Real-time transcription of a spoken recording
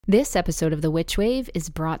This episode of The Witch Wave is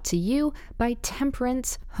brought to you by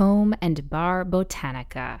Temperance Home and Bar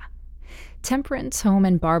Botanica. Temperance Home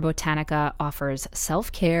and Bar Botanica offers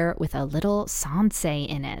self-care with a little sensei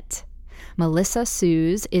in it. Melissa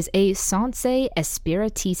Suze is a sensei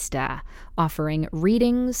espiritista, offering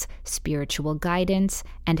readings, spiritual guidance,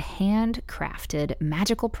 and handcrafted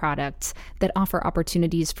magical products that offer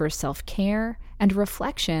opportunities for self-care and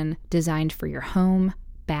reflection designed for your home,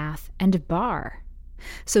 bath, and bar.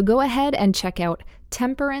 So go ahead and check out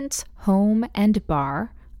Temperance Home and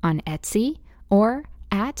Bar on Etsy or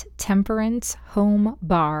at Temperance Home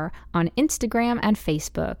Bar on Instagram and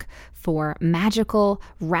Facebook for magical,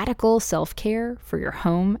 radical self-care for your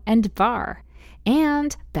home and bar.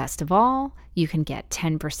 And best of all, you can get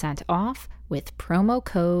 10% off with promo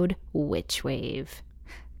code WitchWave.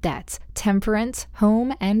 That's Temperance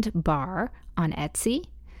Home and Bar on Etsy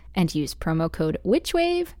and use promo code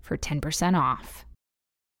WitchWave for 10% off.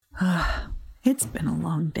 It's been a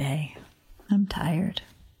long day. I'm tired.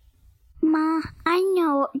 Ma, I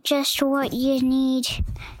know just what you need.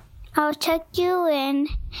 I'll tuck you in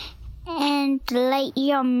and light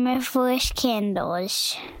your mirrorless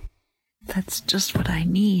candles. That's just what I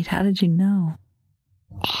need. How did you know?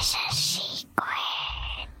 It's a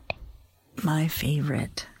secret. My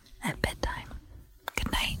favorite at bedtime.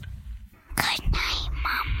 Good night. Good night,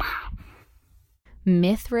 Mama.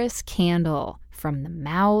 Mithras Candle from the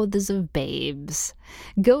mouths of babes.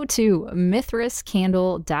 Go to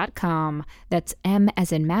mithrascandle.com. That's M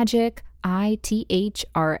as in magic,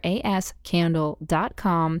 ITHRAS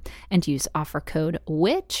candle.com and use offer code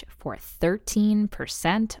WITCH for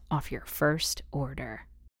 13% off your first order.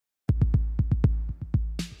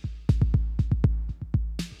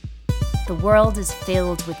 The world is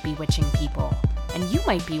filled with bewitching people, and you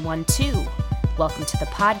might be one too. Welcome to the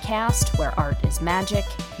podcast where art is magic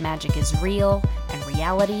is real, and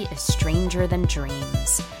reality is stranger than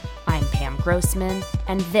dreams. I'm Pam Grossman,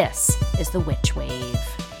 and this is The Witch Wave.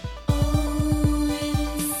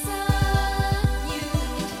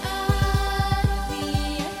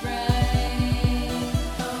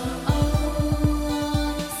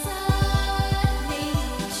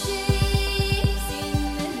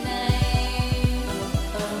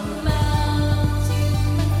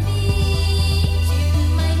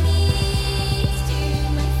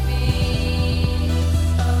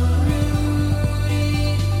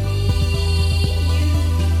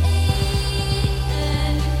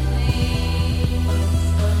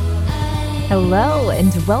 Hello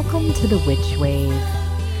and welcome to The Witch Wave.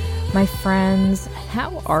 My friends,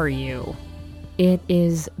 how are you? It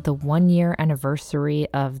is the 1-year anniversary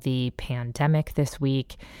of the pandemic this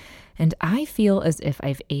week, and I feel as if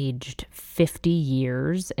I've aged 50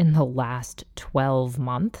 years in the last 12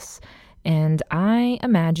 months, and I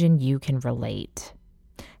imagine you can relate.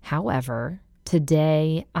 However,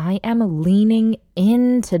 today I am leaning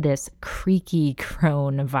into this creaky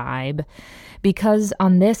crone vibe because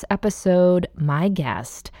on this episode, my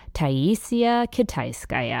guest, Taisia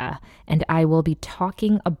Kitaiskaia, and I will be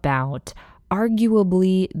talking about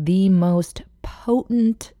arguably the most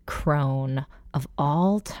potent crone of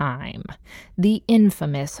all time, the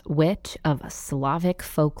infamous witch of Slavic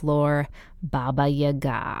folklore, Baba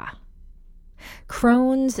Yaga.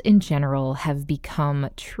 Crones in general have become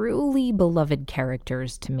truly beloved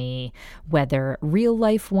characters to me, whether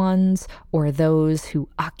real-life ones or those who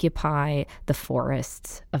occupy the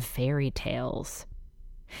forests of fairy tales.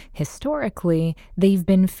 Historically, they've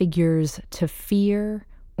been figures to fear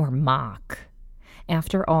or mock.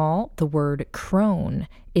 After all, the word crone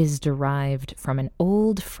is derived from an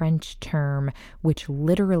old French term which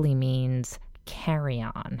literally means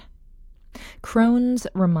carrion. Crones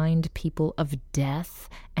remind people of death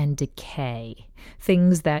and decay,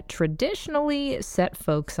 things that traditionally set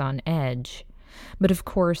folks on edge. But of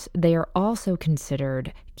course, they are also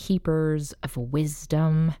considered keepers of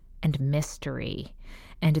wisdom and mystery,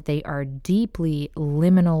 and they are deeply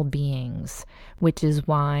liminal beings, which is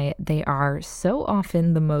why they are so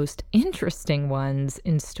often the most interesting ones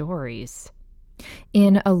in stories.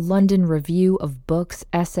 In a London Review of Books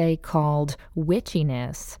essay called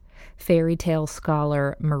Witchiness, fairy tale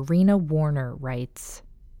scholar Marina Warner writes,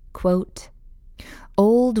 quote,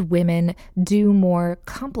 "Old women do more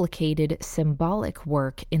complicated symbolic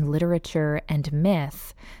work in literature and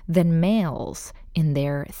myth than males in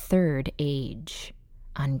their third age,"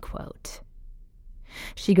 unquote.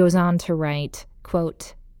 She goes on to write,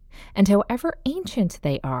 quote, "And however ancient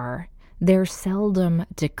they are, they're seldom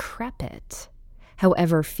decrepit.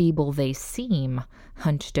 However feeble they seem,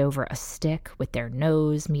 hunched over a stick with their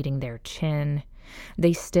nose meeting their chin,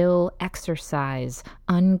 They still exercise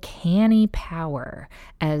uncanny power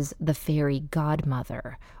as the fairy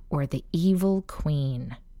godmother or the evil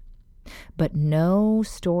queen. But no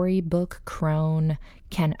storybook crone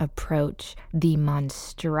can approach the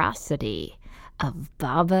monstrosity of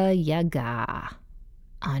Baba Yaga,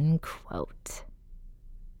 unquote.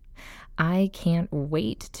 I can't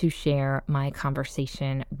wait to share my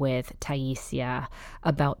conversation with Taisia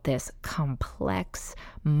about this complex,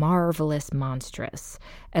 marvelous monstrous,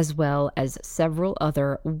 as well as several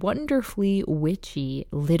other wonderfully witchy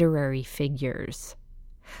literary figures.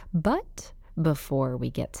 But before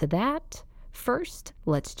we get to that, first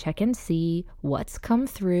let's check and see what's come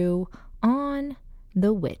through on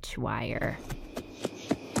the Witch Wire.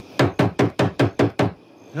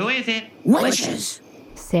 Who is it? Witches.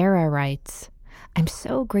 Sarah writes, I'm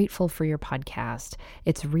so grateful for your podcast.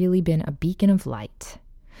 It's really been a beacon of light.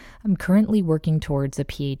 I'm currently working towards a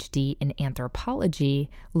PhD in anthropology,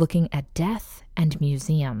 looking at death and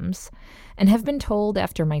museums, and have been told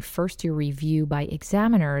after my first year review by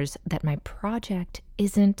examiners that my project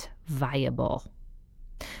isn't viable.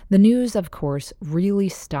 The news, of course, really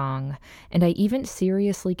stung, and I even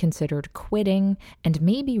seriously considered quitting and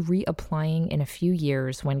maybe reapplying in a few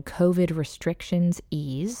years when COVID restrictions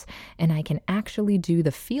ease and I can actually do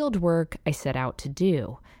the field work I set out to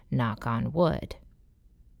do, knock on wood.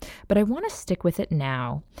 But I want to stick with it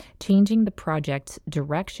now, changing the project's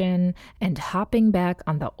direction and hopping back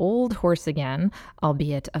on the old horse again,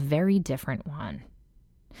 albeit a very different one.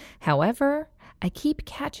 However, I keep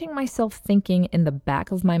catching myself thinking in the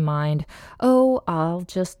back of my mind, oh, I'll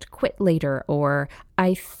just quit later, or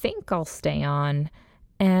I think I'll stay on.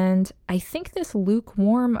 And I think this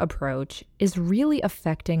lukewarm approach is really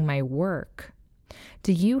affecting my work.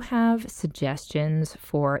 Do you have suggestions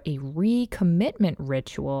for a recommitment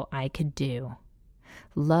ritual I could do?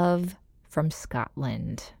 Love from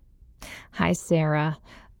Scotland. Hi, Sarah.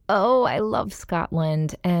 Oh, I love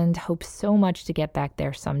Scotland and hope so much to get back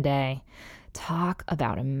there someday. Talk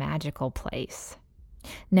about a magical place.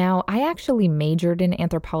 Now, I actually majored in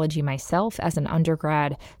anthropology myself as an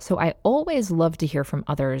undergrad, so I always love to hear from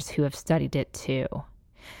others who have studied it too.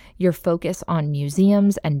 Your focus on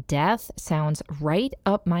museums and death sounds right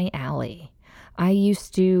up my alley. I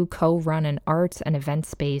used to co-run an arts and event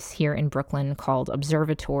space here in Brooklyn called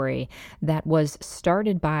Observatory that was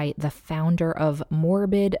started by the founder of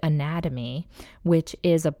Morbid Anatomy, which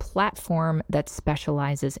is a platform that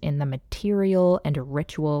specializes in the material and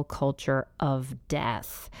ritual culture of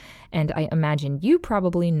death. And I imagine you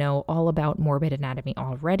probably know all about Morbid Anatomy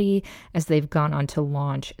already, as they've gone on to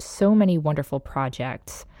launch so many wonderful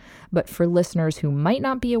projects. But for listeners who might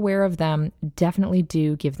not be aware of them, definitely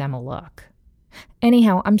do give them a look.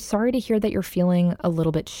 Anyhow, I'm sorry to hear that you're feeling a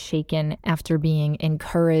little bit shaken after being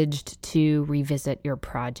encouraged to revisit your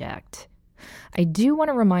project. I do want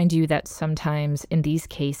to remind you that sometimes in these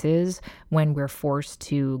cases, when we're forced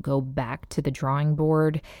to go back to the drawing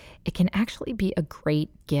board, it can actually be a great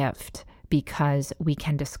gift because we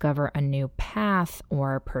can discover a new path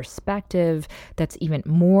or perspective that's even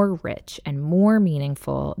more rich and more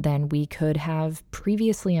meaningful than we could have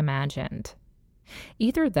previously imagined.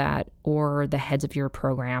 Either that or the heads of your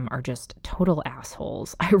program are just total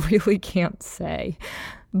assholes. I really can't say.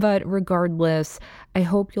 But regardless, I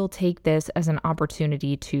hope you'll take this as an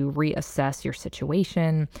opportunity to reassess your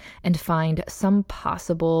situation and find some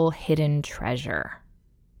possible hidden treasure.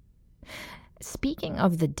 Speaking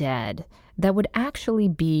of the dead, that would actually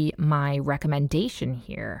be my recommendation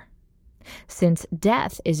here. Since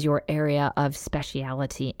death is your area of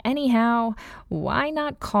speciality anyhow, why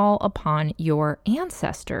not call upon your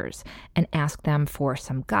ancestors and ask them for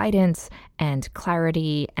some guidance and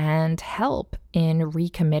clarity and help in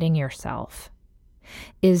recommitting yourself?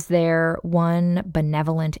 Is there one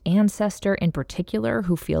benevolent ancestor in particular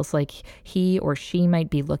who feels like he or she might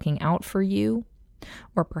be looking out for you?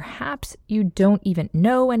 Or perhaps you don't even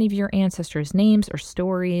know any of your ancestors' names or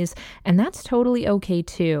stories, and that's totally okay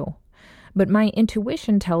too. But my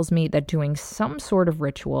intuition tells me that doing some sort of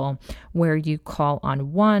ritual where you call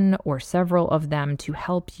on one or several of them to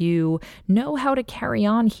help you know how to carry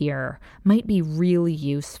on here might be really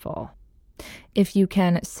useful. If you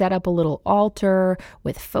can set up a little altar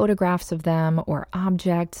with photographs of them or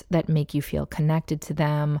objects that make you feel connected to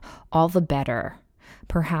them, all the better.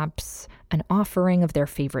 Perhaps an offering of their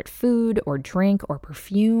favorite food or drink or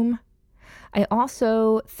perfume. I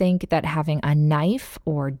also think that having a knife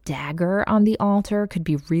or dagger on the altar could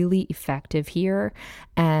be really effective here,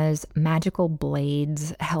 as magical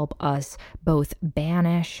blades help us both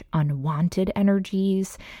banish unwanted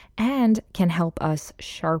energies and can help us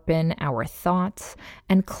sharpen our thoughts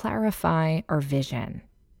and clarify our vision.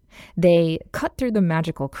 They cut through the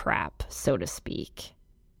magical crap, so to speak.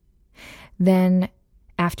 Then,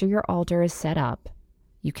 after your altar is set up,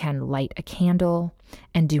 you can light a candle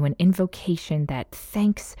and do an invocation that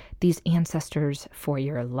thanks these ancestors for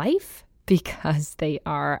your life, because they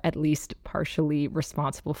are at least partially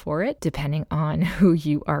responsible for it, depending on who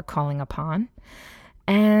you are calling upon,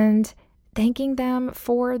 and thanking them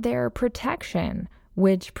for their protection,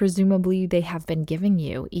 which presumably they have been giving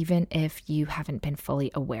you, even if you haven't been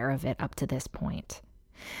fully aware of it up to this point.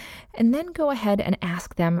 And then go ahead and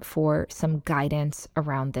ask them for some guidance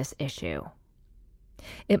around this issue.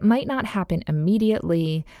 It might not happen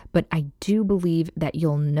immediately, but I do believe that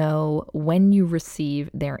you'll know when you receive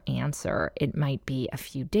their answer. It might be a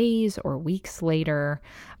few days or weeks later,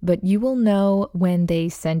 but you will know when they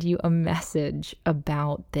send you a message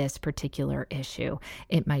about this particular issue.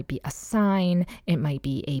 It might be a sign, it might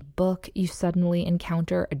be a book you suddenly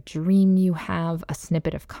encounter, a dream you have, a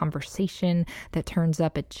snippet of conversation that turns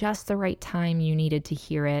up at just the right time you needed to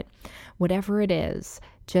hear it. Whatever it is,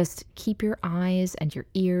 just keep your eyes and your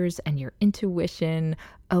ears and your intuition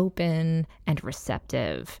open and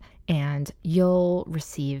receptive, and you'll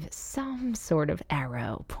receive some sort of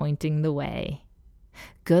arrow pointing the way.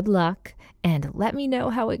 Good luck, and let me know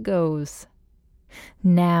how it goes.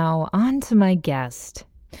 Now, on to my guest.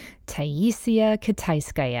 Taisia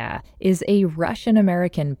Kitaiskaia is a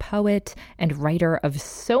Russian-American poet and writer of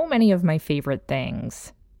so many of my favorite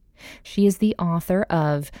things. She is the author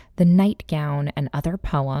of The Nightgown and Other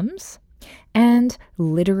Poems and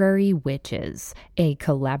Literary Witches, a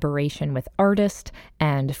collaboration with artist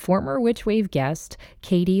and former Witchwave guest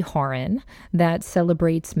Katie Horan that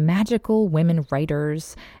celebrates magical women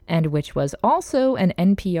writers, and which was also an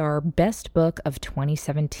NPR Best Book of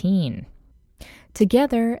 2017.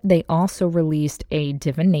 Together, they also released a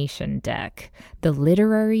divination deck, The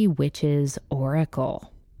Literary Witches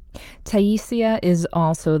Oracle. Taisia is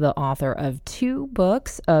also the author of 2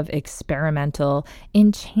 books of experimental,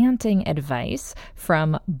 enchanting advice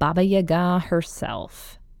from Baba Yaga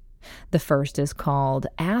herself. The first is called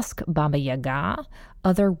Ask Baba Yaga,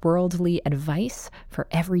 Otherworldly Advice for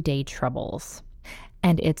Everyday Troubles,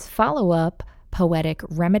 and its follow-up, Poetic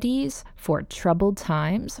Remedies for Troubled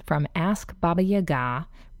Times from Ask Baba Yaga,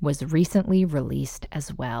 was recently released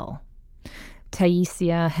as well.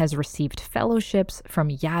 Taisia has received fellowships from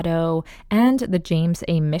Yaddo and the James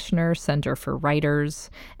A. Michener Center for Writers,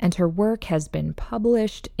 and her work has been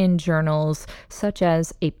published in journals such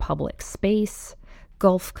as A Public Space,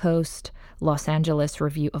 Gulf Coast, Los Angeles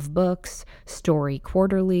Review of Books, Story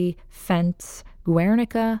Quarterly, Fence,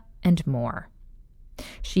 Guernica, and more.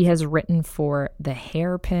 She has written for The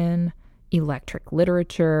Hairpin, Electric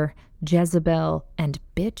Literature, Jezebel, and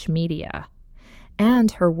Bitch Media.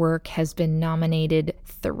 And her work has been nominated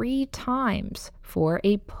 3 times for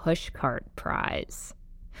a Pushcart Prize.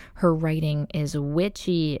 Her writing is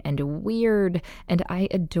witchy and weird, and I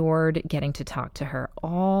adored getting to talk to her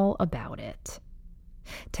all about it.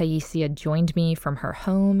 Taisia joined me from her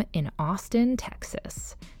home in Austin,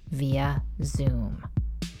 Texas, via Zoom.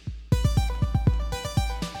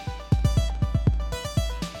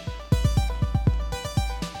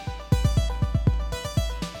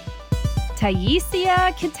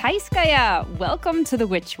 Taisia Kitaiskaia, welcome to the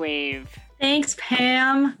Witch Wave. Thanks,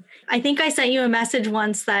 Pam. I think I sent you a message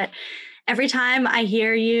once that every time I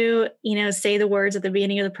hear you, say the words at the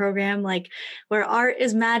beginning of the program, like where art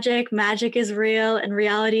is magic, magic is real, and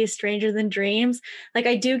reality is stranger than dreams. Like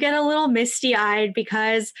I do get a little misty-eyed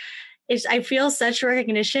because I feel such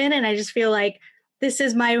recognition, and I just feel like this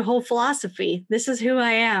is my whole philosophy. This is who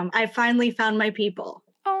I am. I finally found my people.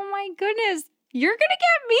 Oh my goodness. You're going to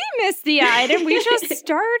get me misty-eyed, and we just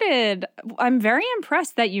started. I'm very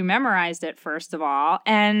impressed that you memorized it, first of all,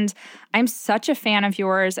 and I'm such a fan of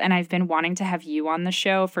yours, and I've been wanting to have you on the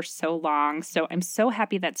show for so long, so I'm so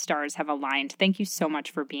happy that stars have aligned. Thank you so much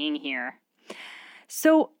for being here.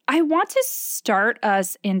 So I want to start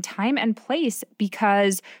us in time and place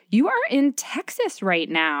because you are in Texas right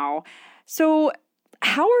now. So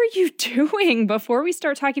how are you doing? Before we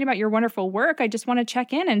start talking about your wonderful work, I just want to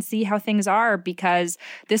check in and see how things are, because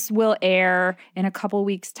this will air in a couple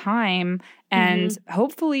weeks' time. And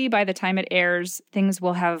hopefully by the time it airs, things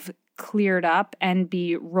will have cleared up and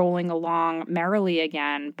be rolling along merrily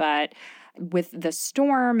again. But with the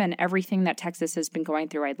storm and everything that Texas has been going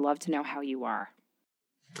through, I'd love to know how you are.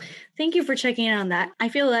 Thank you for checking in on that. I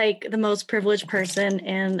feel like the most privileged person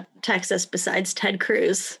in Texas besides Ted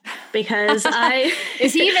Cruz because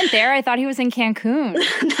Is he even there? I thought he was in Cancun.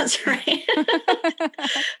 That's right.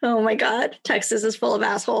 Oh my God. Texas is full of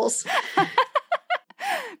assholes.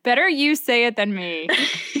 Better you say it than me.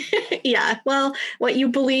 Yeah. Well, what you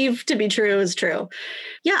believe to be true is true.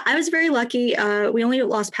 Yeah, I was very lucky. We only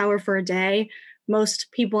lost power for a day. Most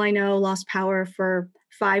people I know lost power for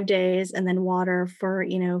 5 days and then water for,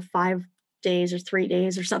 5 days or 3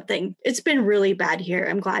 days or something. It's been really bad here.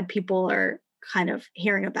 I'm glad people are kind of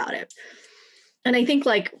hearing about it. And I think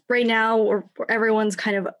like right now everyone's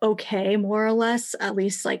kind of okay, more or less, at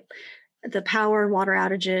least like the power and water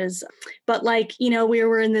outages. But like, we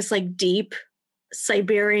were in this like deep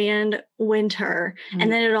Siberian winter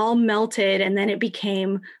and then it all melted and then it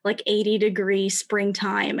became like 80-degree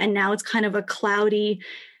springtime. And now it's kind of a cloudy,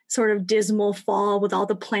 sort of dismal fall with all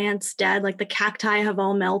the plants dead. Like the cacti have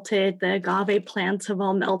all melted. The agave plants have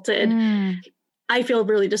all melted. I feel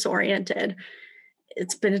really disoriented.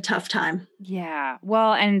 It's been a tough time. Yeah.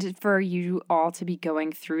 Well, and for you all to be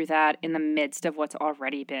going through that in the midst of what's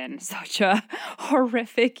already been such a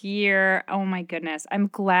horrific year. Oh my goodness. I'm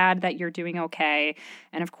glad that you're doing okay.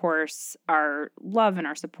 And of course, our love and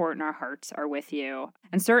our support and our hearts are with you.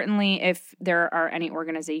 And certainly if there are any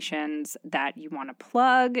organizations that you want to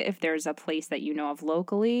plug, if there's a place that you know of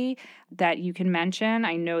locally that you can mention,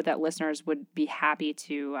 I know that listeners would be happy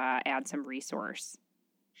to add some resource.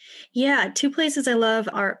 Yeah, 2 places I love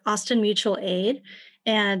are Austin Mutual Aid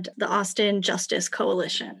and the Austin Justice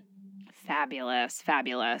Coalition. Fabulous,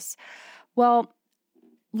 fabulous. Well,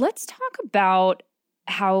 let's talk about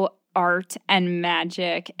how art and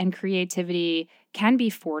magic and creativity can be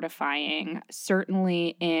fortifying,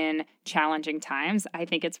 certainly in challenging times. I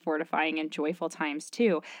think it's fortifying in joyful times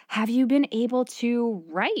too. Have you been able to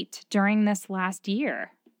write during this last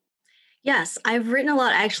year? Yes, I've written a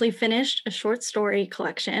lot. I actually finished a short story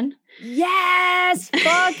collection. Yes!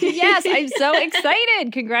 Fuck yes! I'm so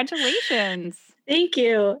excited. Congratulations. Thank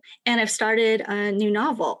you. And I've started a new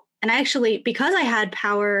novel. And I actually, because I had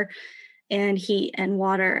power and heat and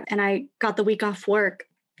water, and I got the week off work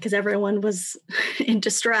because everyone was in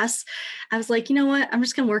distress, I was like, you know what? I'm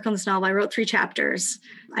just going to work on this novel. I wrote 3 chapters.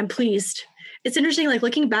 I'm pleased. It's interesting, like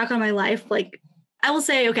looking back on my life, like I will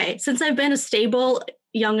say, okay, since I've been a stable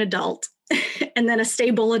young adult and then a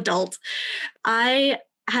stable adult, I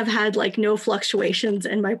have had like no fluctuations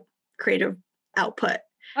in my creative output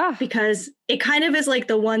because it kind of is like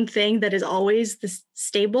the one thing that is always this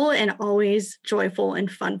stable and always joyful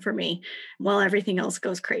and fun for me while everything else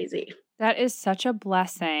goes crazy. That is such a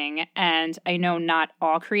blessing. And I know not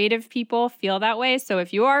all creative people feel that way. So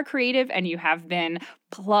if you are creative and you have been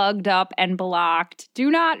plugged up and blocked,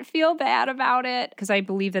 do not feel bad about it, because I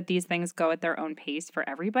believe that these things go at their own pace for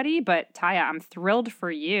everybody. But Taia, I'm thrilled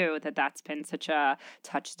for you that that's been such a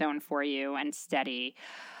touchstone for you and steady.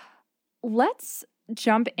 Let's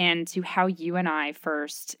jump into how you and I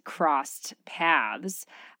first crossed paths.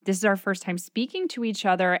 This is our first time speaking to each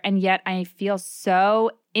other, and yet I feel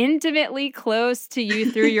so intimately close to you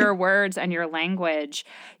through your words and your language.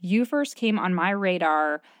 You first came on my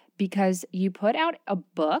radar because you put out a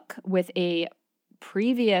book with a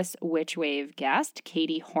previous Witch Wave guest,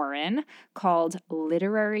 Katie Horan, called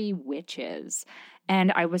Literary Witches.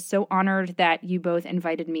 And I was so honored that you both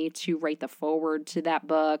invited me to write the foreword to that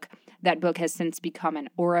book. That book has since become an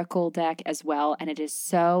oracle deck as well, and it is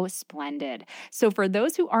so splendid. So for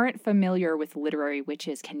those who aren't familiar with Literary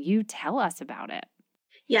Witches, can you tell us about it?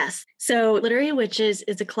 Yes. So Literary Witches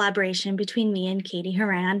is a collaboration between me and Katie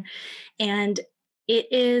Horan, and it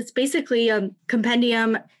is basically a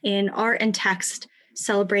compendium in art and text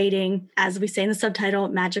celebrating, as we say in the subtitle,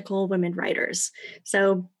 magical women writers.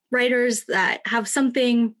 So writers that have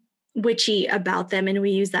something witchy about them, and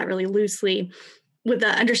we use that really loosely with the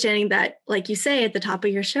understanding that, like you say at the top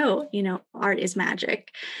of your show, art is magic.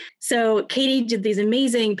 So Katie did these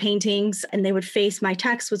amazing paintings, and they would face my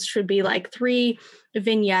text, which would be like 3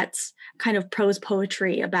 vignettes, kind of prose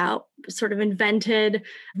poetry about sort of invented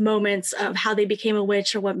moments of how they became a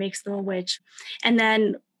witch or what makes them a witch. And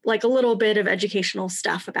then like a little bit of educational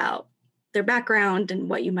stuff about their background and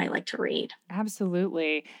what you might like to read.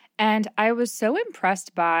 Absolutely. And I was so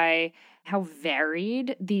impressed by how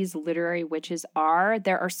varied these literary witches are.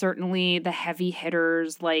 There are certainly the heavy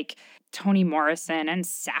hitters like Toni Morrison and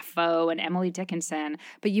Sappho and Emily Dickinson,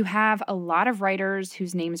 but you have a lot of writers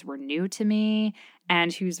whose names were new to me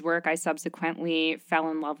and whose work I subsequently fell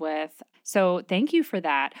in love with. So thank you for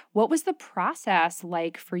that. What was the process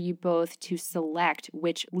like for you both to select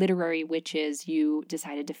which literary witches you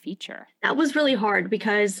decided to feature? That was really hard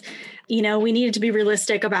because, we needed to be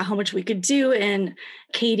realistic about how much we could do. And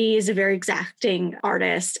Katie is a very exacting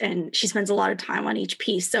artist and she spends a lot of time on each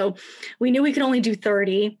piece. So we knew we could only do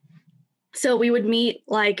 30. So we would meet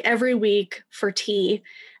like every week for tea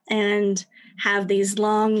and have these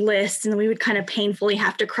long lists, and we would kind of painfully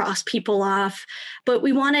have to cross people off. But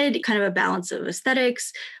we wanted kind of a balance of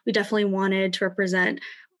aesthetics. We definitely wanted to represent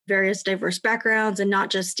various diverse backgrounds and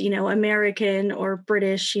not just, American or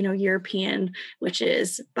British, European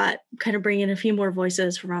witches, but kind of bring in a few more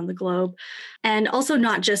voices from around the globe. And also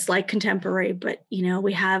not just like contemporary, but,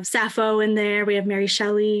 we have Sappho in there, we have Mary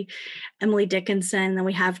Shelley, Emily Dickinson, then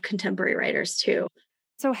we have contemporary writers too.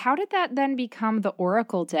 So how did that then become the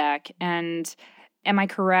Oracle deck? And am I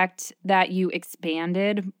correct that you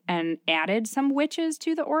expanded and added some witches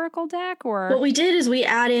to the Oracle deck? Or what we did is we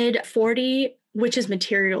added 40 witches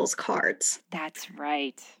materials cards. That's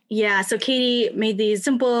right. Yeah. So Katie made these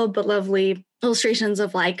simple but lovely illustrations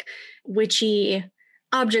of like witchy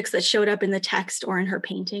objects that showed up in the text or in her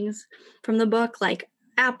paintings from the book, like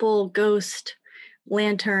apple, ghost,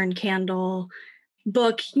 lantern, candle,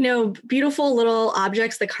 book, beautiful little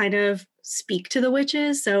objects that kind of speak to the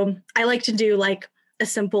witches. So I like to do like a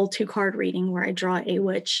simple 2-card reading where I draw a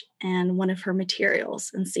witch and one of her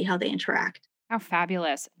materials and see how they interact. How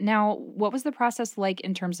fabulous. Now, what was the process like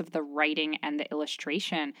in terms of the writing and the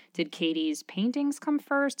illustration? Did Katie's paintings come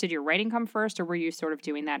first? Did your writing come first? Or were you sort of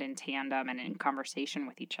doing that in tandem and in conversation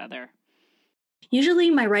with each other? Usually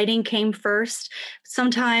my writing came first.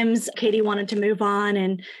 Sometimes Katie wanted to move on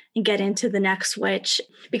and get into the next witch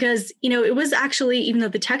because, it was actually, even though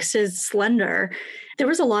the text is slender, there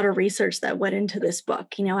was a lot of research that went into this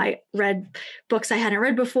book. I read books I hadn't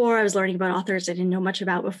read before. I was learning about authors I didn't know much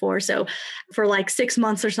about before. So for like 6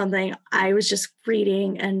 months or something, I was just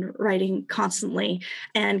reading and writing constantly.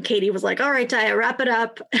 And Katie was like, all right, Taia, wrap it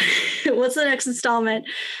up. What's the next installment?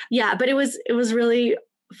 Yeah, but it was really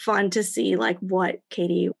fun to see like what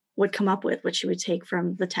Katie would come up with, what she would take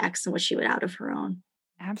from the text and what she would add of her own.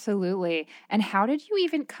 Absolutely. And how did you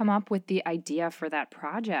even come up with the idea for that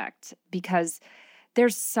project? Because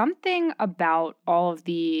there's something about all of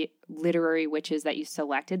the literary witches that you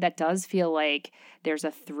selected that does feel like there's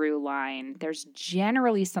a through line. There's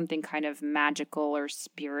generally something kind of magical or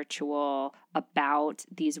spiritual about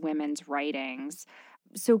these women's writings.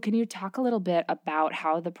 So can you talk a little bit about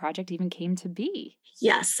how the project even came to be?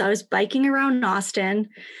 Yes, I was biking around Austin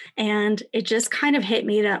and it just kind of hit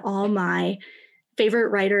me that all my favorite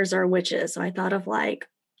writers are witches. So I thought of like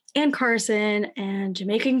Anne Carson and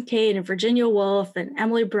Jamaica Kincaid and Virginia Woolf and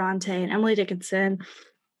Emily Bronte and Emily Dickinson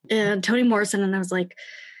and Toni Morrison. And I was like,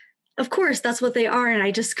 of course, that's what they are. And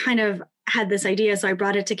I just kind of had this idea. So I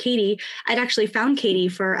brought it to Katie. I'd actually found Katie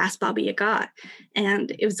for Ask Baba Yaga.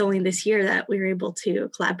 And it was only this year that we were able to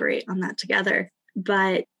collaborate on that together.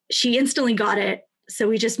 But she instantly got it. So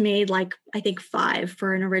we just made like, I think 5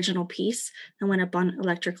 for an original piece and went up on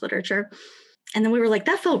Electric Literature. And then we were like,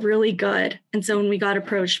 that felt really good. And so when we got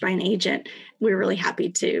approached by an agent, we were really happy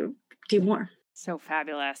to do more. So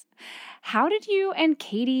fabulous. How did you and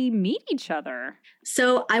Katie meet each other?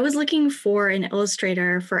 So I was looking for an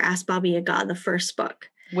illustrator for Ask Baba Yaga, the first book.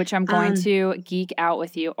 Which I'm going to geek out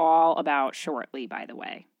with you all about shortly, by the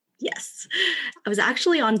way. Yes. I was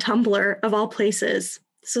actually on Tumblr, of all places.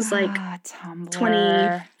 This was like Tumblr.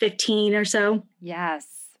 2015 or so. Yes.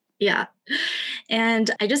 Yeah.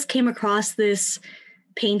 And I just came across this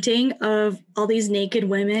painting of all these naked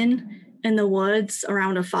women in the woods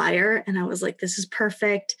around a fire. And I was like, this is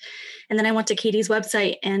perfect. And then I went to Katie's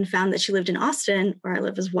website and found that she lived in Austin, where I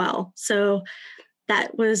live as well. So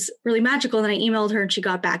that was really magical. And then I emailed her and she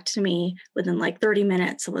got back to me within like 30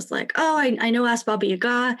 minutes and was like, oh, I know Ask Baba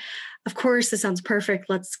Yaga. Of course, this sounds perfect.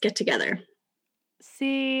 Let's get together.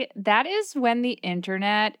 See, that is when the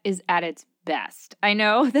internet is at its best. I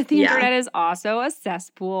know that the internet is also a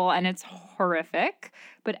cesspool and it's horrific,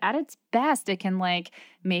 but at its best, it can like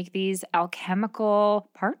make these alchemical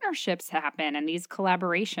partnerships happen and these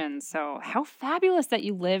collaborations. So how fabulous that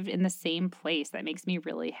you lived in the same place. That makes me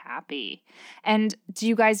really happy. And do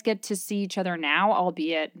you guys get to see each other now,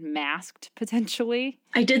 albeit masked potentially?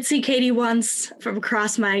 I did see Katie once from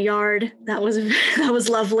across my yard. That was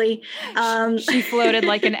lovely. She floated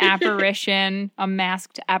like an apparition, a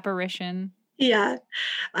masked apparition. Yeah.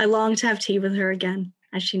 I long to have tea with her again,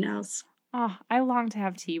 as she knows. Oh, I long to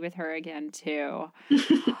have tea with her again, too.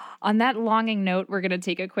 On that longing note, we're going to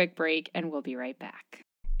take a quick break and we'll be right back.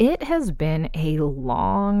 It has been a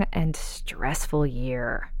long and stressful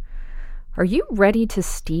year. Are you ready to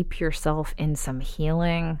steep yourself in some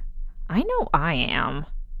healing? I know I am.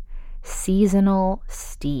 Seasonal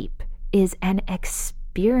Steep is an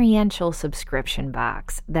experiential subscription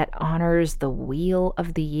box that honors the wheel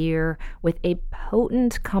of the year with a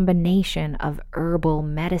potent combination of herbal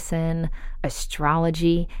medicine,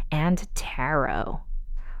 astrology, and tarot.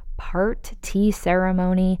 Part tea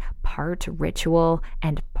ceremony, part ritual,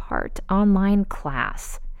 and part online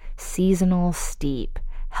class, Seasonal Steep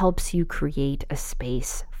helps you create a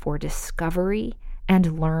space for discovery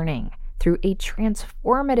and learning through a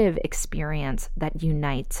transformative experience that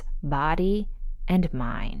unites body and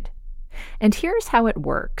mind. And here's how it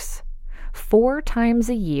works. 4 times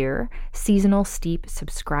a year, Seasonal Steep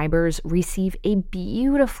subscribers receive a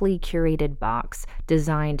beautifully curated box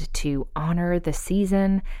designed to honor the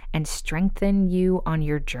season and strengthen you on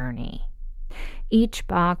your journey. Each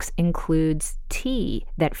box includes tea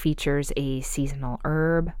that features a seasonal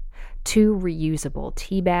herb, 2 reusable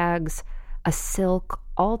tea bags, a silk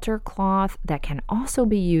altar cloth that can also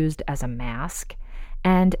be used as a mask,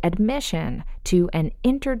 and admission to an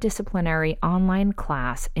interdisciplinary online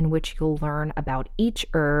class in which you'll learn about each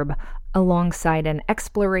herb alongside an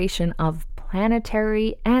exploration of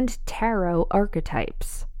planetary and tarot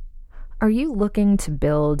archetypes. Are you looking to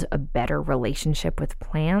build a better relationship with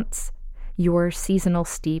plants? Your Seasonal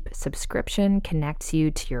Steep subscription connects you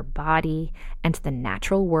to your body and the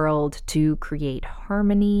natural world to create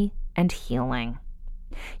harmony and healing.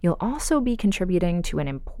 You'll also be contributing to an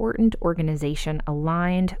important organization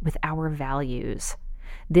aligned with our values.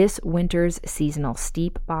 This winter's Seasonal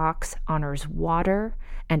Steep box honors water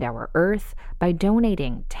and our earth by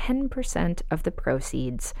donating 10% of the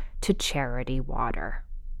proceeds to Charity Water.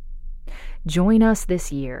 Join us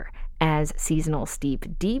this year as Seasonal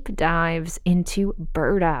Steep deep dives into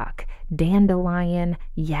burdock, dandelion,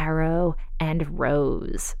 yarrow, and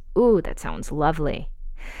rose. Ooh, that sounds lovely.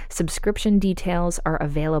 Subscription details are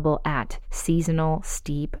available at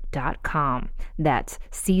seasonalsteep.com. That's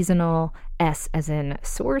seasonal, S as in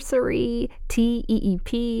sorcery,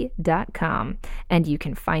 TEEP.com. And you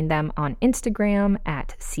can find them on Instagram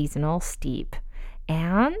at seasonalsteep.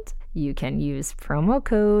 And you can use promo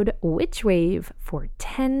code WitchWave for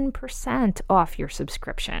 10% off your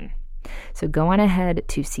subscription. So go on ahead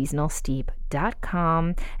to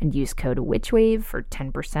seasonalsteep.com and use code WitchWave for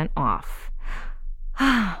 10% off.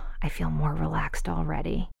 I feel more relaxed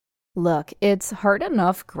already. Look, it's hard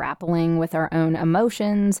enough grappling with our own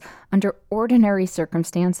emotions under ordinary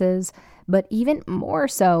circumstances, but even more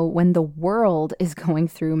so when the world is going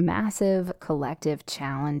through massive collective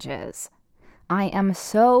challenges. I am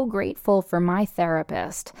so grateful for my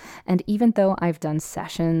therapist, and even though I've done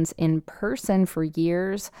sessions in person for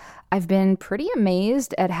years, I've been pretty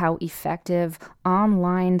amazed at how effective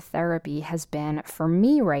online therapy has been for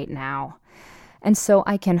me right now. And so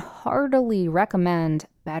I can heartily recommend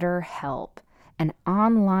BetterHelp, an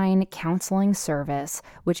online counseling service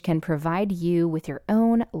which can provide you with your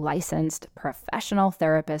own licensed professional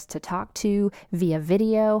therapist to talk to via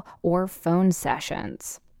video or phone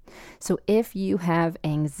sessions. So if you have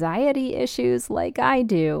anxiety issues like I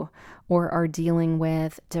do, or are dealing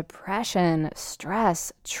with depression,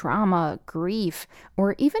 stress, trauma, grief,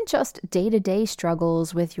 or even just day-to-day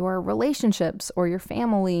struggles with your relationships or your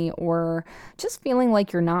family, or just feeling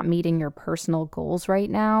like you're not meeting your personal goals right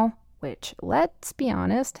now, which, let's be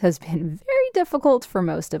honest, has been very difficult for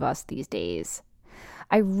most of us these days,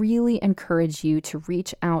 I really encourage you to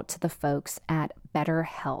reach out to the folks at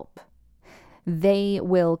BetterHelp. They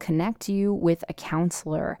will connect you with a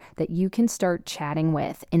counselor that you can start chatting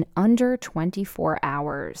with in under 24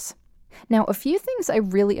 hours. Now, a few things I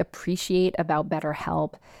really appreciate about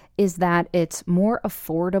BetterHelp is that it's more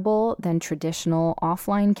affordable than traditional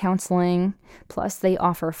offline counseling. Plus, they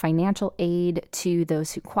offer financial aid to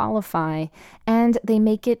those who qualify, and they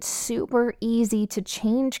make it super easy to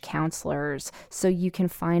change counselors so you can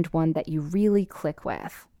find one that you really click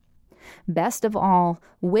with. Best of all,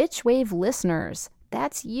 WitchWave listeners,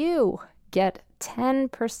 that's you, get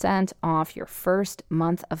 10% off your first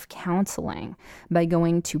month of counseling by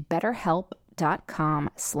going to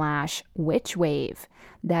betterhelp.com/witchwave.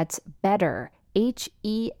 That's better,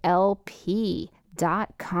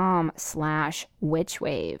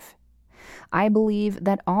 HELP.com/witchwave. I believe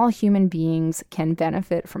that all human beings can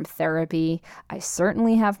benefit from therapy. I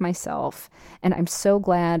certainly have myself, and I'm so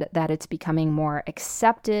glad that it's becoming more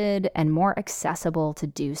accepted and more accessible to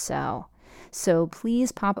do so. So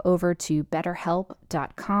please pop over to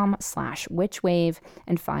betterhelp.com/witchwave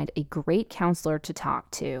and find a great counselor to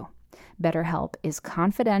talk to. BetterHelp is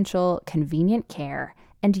confidential, convenient care,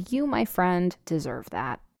 and you, my friend, deserve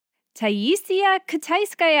that. Taisia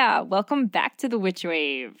Kitaiskaia. Welcome back to the Witch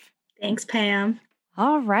Wave. Thanks, Pam.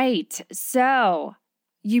 All right. So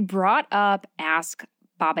you brought up Ask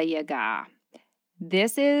Baba Yaga.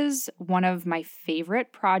 This is one of my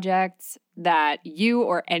favorite projects that you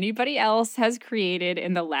or anybody else has created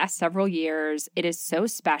in the last several years. It is so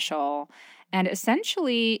special. And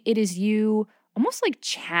essentially, it is you almost like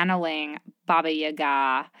channeling Baba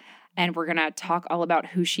Yaga. And we're going to talk all about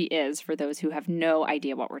who she is for those who have no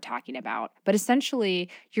idea what we're talking about. But essentially,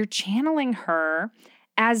 you're channeling her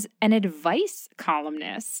as an advice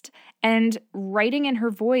columnist and writing in her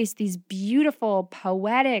voice these beautiful,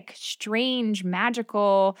 poetic, strange,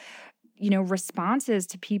 magical, responses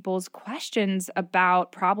to people's questions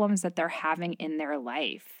about problems that they're having in their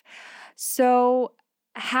life. So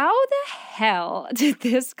how the hell did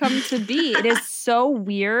this come to be? It is so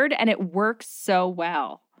weird and it works so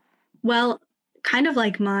well. Well, kind of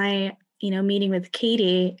like my, meeting with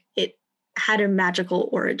Katie, it had a magical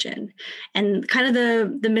origin, and kind of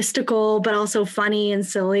the mystical, but also funny and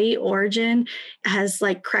silly origin has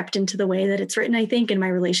like crept into the way that it's written, I think, in my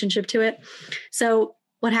relationship to it. So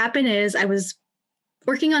what happened is I was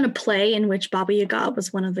working on a play in which Baba Yaga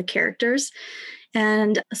was one of the characters.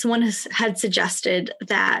 And someone had suggested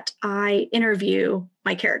that I interview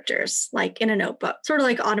my characters, like in a notebook, sort of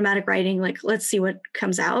like automatic writing, like, let's see what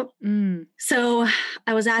comes out. So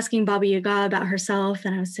I was asking Baba Yaga about herself,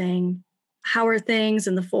 and I was saying, how are things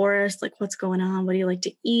in the forest? Like, what's going on? What do you like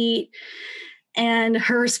to eat? And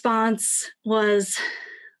her response was,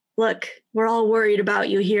 look, we're all worried about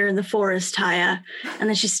you here in the forest, Taya. And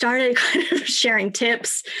then she started kind of sharing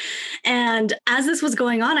tips. And as this was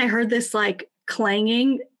going on, I heard this like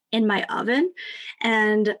clanging in my oven.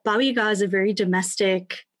 And Baba Yaga is a very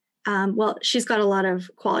domestic, she's got a lot of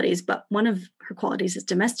qualities, but one of her qualities is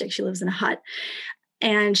domestic. She lives in a hut,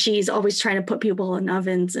 and she's always trying to put people in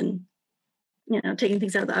ovens and, taking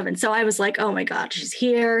things out of the oven. So I was like, oh my God, she's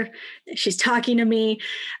here. She's talking to me.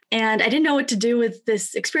 And I didn't know what to do with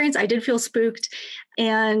this experience. I did feel spooked.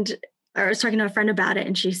 And I was talking to a friend about it,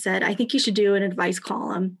 and she said, I think you should do an advice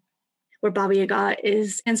column where Baba Yaga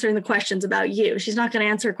is answering the questions about you. She's not going to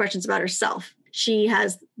answer questions about herself. She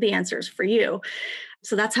has the answers for you.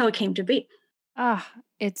 So that's how it came to be.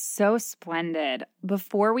 It's so splendid.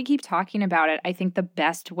 Before we keep talking about it, I think the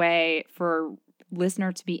best way for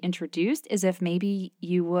listener to be introduced is if maybe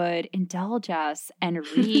you would indulge us and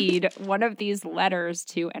read one of these letters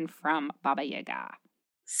to and from Baba Yaga.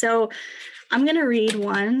 So I'm going to read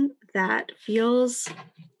one that feels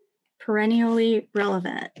perennially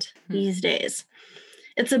relevant these days.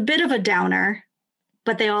 It's a bit of a downer,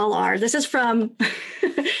 but they all are. This is from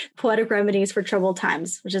Poetic Remedies for Troubled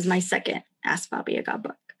Times, which is my second Ask Baba Yaga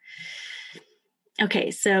book.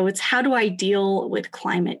 Okay, so it's How Do I Deal with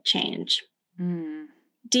Climate Change?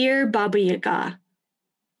 Dear Baba Yaga,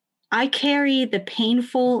 I carry the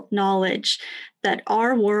painful knowledge that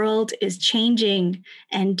our world is changing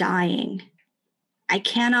and dying. I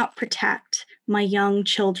cannot protect my young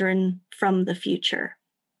children from the future.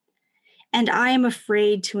 And I am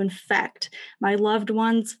afraid to infect my loved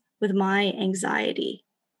ones with my anxiety.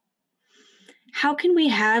 How can we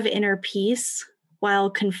have inner peace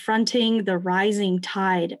while confronting the rising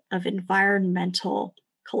tide of environmental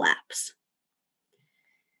collapse?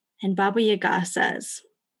 And Baba Yaga says,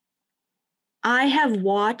 I have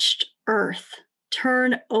watched Earth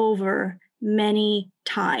turn over many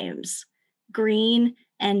times, green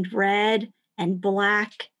and red and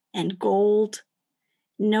black and gold.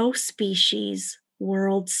 No species,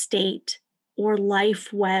 world state, or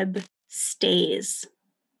life web stays.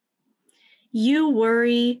 You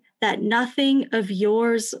worry that nothing of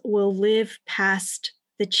yours will live past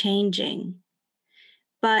the changing,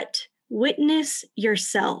 but witness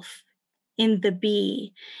yourself in the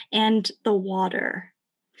bee and the water,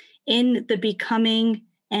 in the becoming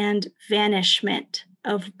and vanishment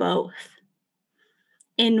of both,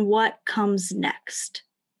 in what comes next,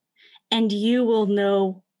 and you will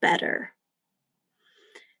know better.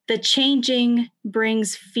 The changing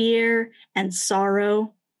brings fear and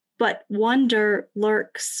sorrow, but wonder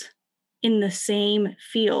lurks in the same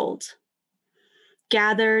field,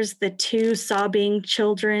 gathers the two sobbing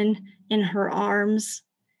children in her arms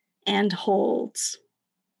and holds.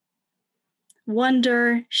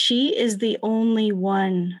 Wonder she is the only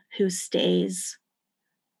one who stays.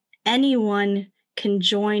 Anyone can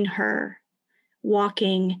join her,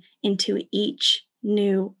 walking into each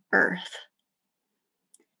new earth.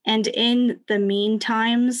 And in the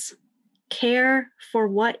meantimes, care for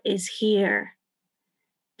what is here,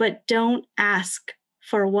 but don't ask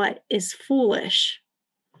for what is foolish,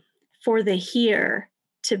 for the here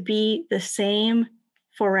to be the same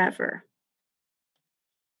forever.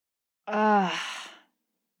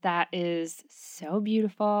 That is so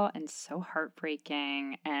beautiful and so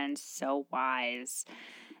heartbreaking and so wise.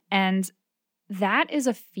 And that is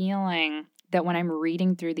a feeling that when I'm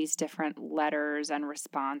reading through these different letters and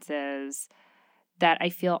responses, that I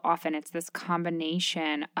feel often it's this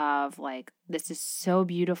combination of like, this is so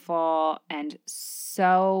beautiful and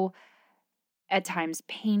so at times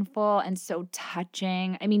painful and so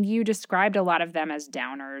touching. I mean, you described a lot of them as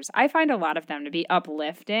downers. I find a lot of them to be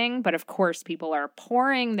uplifting, but of course, people are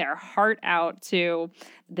pouring their heart out to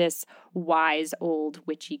this wise old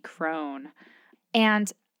witchy crone. And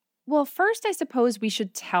well, first, I suppose we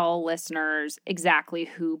should tell listeners exactly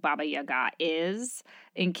who Baba Yaga is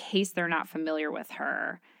in case they're not familiar with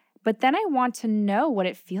her. But then I want to know what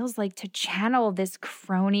it feels like to channel this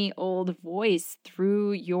crony old voice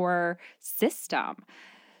through your system.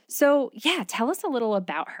 So, yeah, tell us a little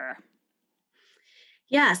about her.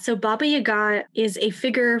 Yeah, so Baba Yaga is a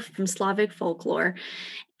figure from Slavic folklore.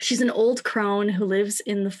 She's an old crone who lives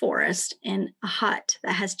in the forest in a hut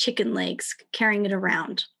that has chicken legs carrying it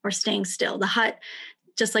around or staying still. The hut,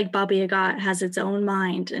 just like Baba Yaga, has its own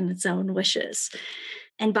mind and its own wishes.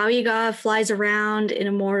 And Baba Yaga flies around in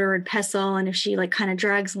a mortar and pestle, and if she like kind of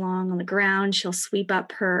drags along on the ground, she'll sweep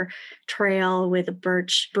up her trail with a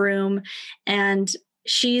birch broom. And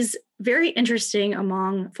she's very interesting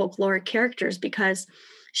among folkloric characters because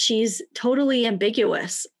she's totally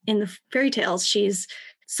ambiguous. In the fairy tales, she's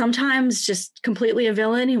sometimes just completely a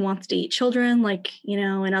villain who wants to eat children, like, you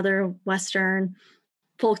know, in other Western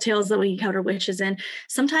folk tales that we encounter witches in.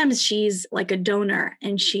 Sometimes she's like a donor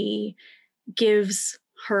and she gives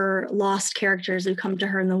her lost characters who come to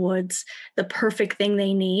her in the woods the perfect thing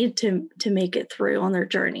they need to make it through on their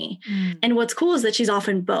journey. And what's cool is that she's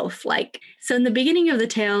often both. Like, so in the beginning of the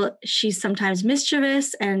tale, she's sometimes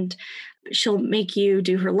mischievous and she'll make you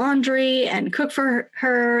do her laundry and cook for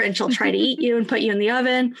her, and she'll try to eat you and put you in the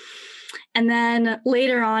oven. And then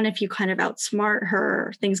later on, if you kind of outsmart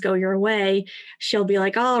her, things go your way, she'll be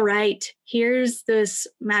like, all right, here's this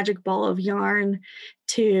magic ball of yarn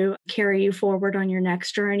to carry you forward on your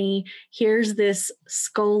next journey. Here's this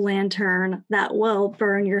skull lantern that will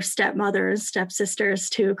burn your stepmothers, stepsisters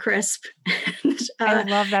to a crisp. And, I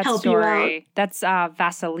love that help story. you out. That's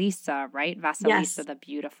Vasilisa, right? Vasilisa Yes. the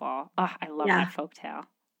Beautiful. Oh, I love Yeah. that folktale.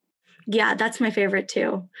 Yeah, that's my favorite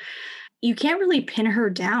too. You can't really pin her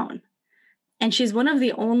down. And she's one of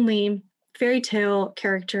the only fairy tale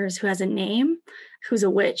characters who has a name, who's a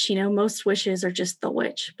witch. You know, most witches are just the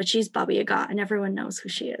witch, but she's Baba Yaga and everyone knows who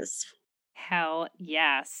she is. Hell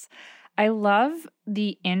yes. I love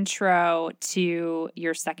the intro to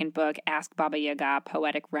your second book, Ask Baba Yaga,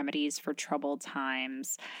 Poetic Remedies for Troubled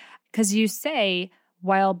Times, because you say,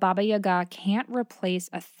 while Baba Yaga can't replace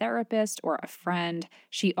a therapist or a friend,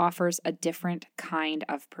 she offers a different kind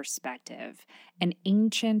of perspective, an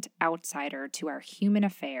ancient outsider to our human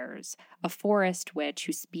affairs, a forest witch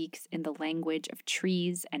who speaks in the language of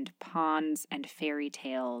trees and ponds and fairy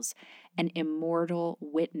tales, an immortal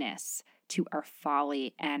witness to our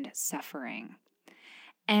folly and suffering.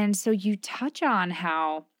 And so you touch on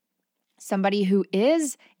how somebody who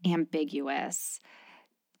is ambiguous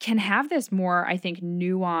can have this more, I think,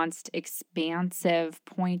 nuanced, expansive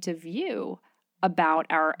point of view about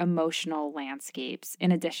our emotional landscapes,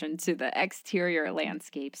 in addition to the exterior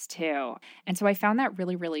landscapes too. And so I found that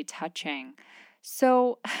really, really touching.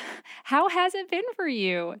 So how has it been for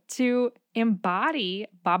you to embody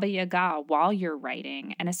Baba Yaga while you're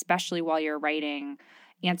writing, and especially while you're writing,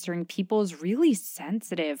 answering people's really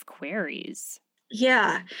sensitive queries?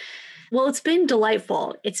 Yeah. Well, it's been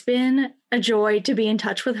delightful. It's been a joy to be in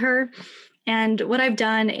touch with her. And what I've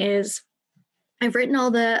done is I've written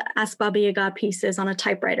all the Ask Baba Yaga pieces on a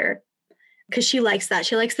typewriter because she likes that.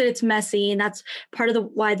 She likes that it's messy. And that's part of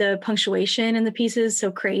why the punctuation in the piece is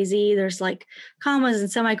so crazy. There's like commas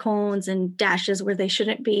and semicolons and dashes where they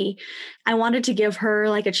shouldn't be. I wanted to give her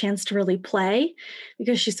like a chance to really play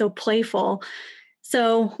because she's so playful.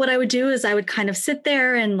 So what I would do is I would kind of sit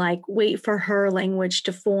there and like wait for her language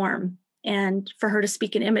to form and for her to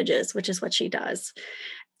speak in images, which is what she does.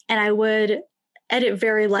 And I would edit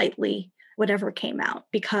very lightly whatever came out,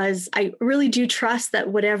 because I really do trust that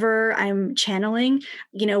whatever I'm channeling,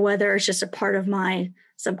 you know, whether it's just a part of my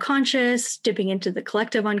subconscious, dipping into the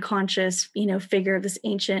collective unconscious, you know, figure of this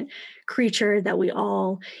ancient creature that we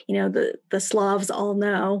all, you know, the Slavs all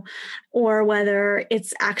know, or whether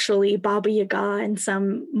it's actually Baba Yaga in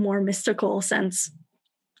some more mystical sense,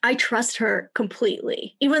 I trust her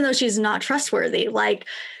completely, even though she's not trustworthy, like,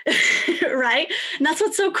 right? And that's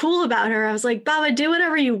what's so cool about her. I was like, Baba, do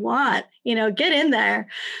whatever you want, you know, get in there.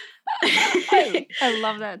 I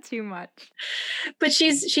love that too much. But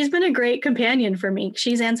she's been a great companion for me.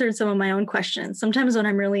 She's answered some of my own questions. Sometimes when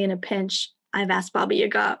I'm really in a pinch, I've asked Baba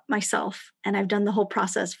Yaga myself, and I've done the whole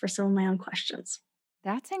process for some of my own questions.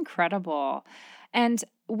 That's incredible. And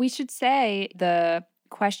we should say the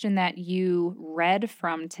question that you read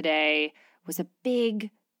from today was a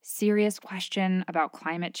big, serious question about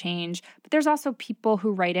climate change. But there's also people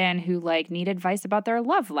who write in who need advice about their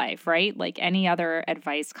love life, right? Like any other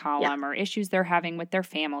advice column or issues they're having with their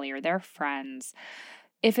family or their friends.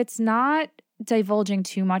 If it's not divulging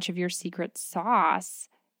too much of your secret sauce,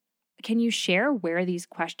 can you share where these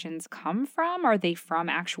questions come from? Are they from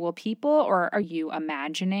actual people, or are you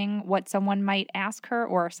imagining what someone might ask her,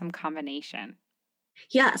 or some combination?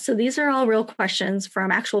 Yeah, so these are all real questions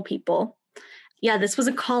from actual people. Yeah, this was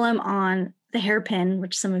a column on the hairpin,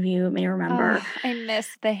 which some of you may remember. Oh, I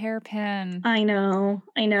miss the hairpin. I know.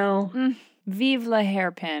 Vive la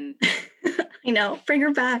hairpin. I know, bring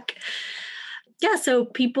her back. Yeah, so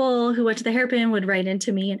people who went to the hairpin would write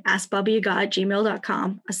into me and ask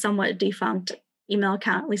babayaga@gmail.com, a somewhat defunct email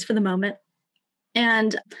account, at least for the moment.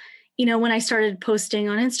 And, when I started posting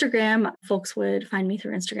on Instagram, folks would find me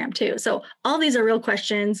through Instagram too. So all these are real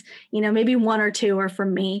questions. Maybe one or two are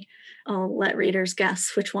from me. I'll let readers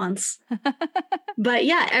guess which ones. But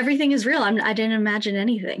yeah, everything is real. I didn't imagine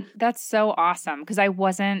anything. That's so awesome, because I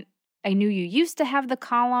knew you used to have the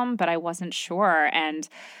column, but I wasn't sure. And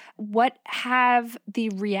what have the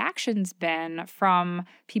reactions been from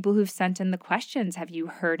people who've sent in the questions? Have you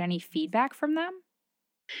heard any feedback from them?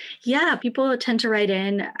 Yeah, people tend to write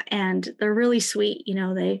in and they're really sweet.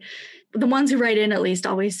 The ones who write in at least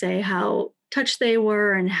always say how touched they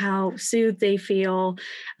were and how soothed they feel.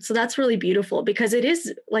 So that's really beautiful, because it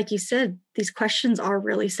is, like you said, these questions are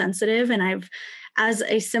really sensitive. And as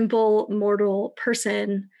a simple mortal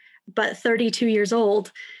person, but 32 years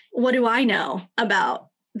old, what do I know about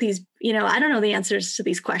these? I don't know the answers to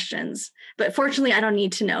these questions, but fortunately I don't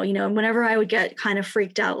need to know. Whenever I would get kind of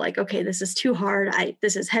freaked out, like, okay, this is too hard,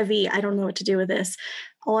 this is heavy, I don't know what to do with this,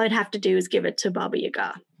 all I'd have to do is give it to Baba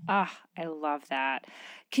Yaga. I love that.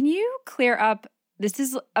 Can you clear up, this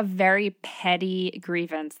is a very petty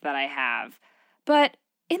grievance that I have, but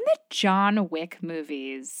in the John Wick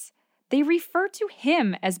movies, they refer to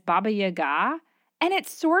him as Baba Yaga, and it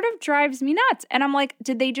sort of drives me nuts. And I'm like,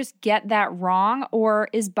 did they just get that wrong? Or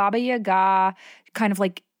is Baba Yaga kind of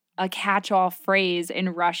like a catch-all phrase in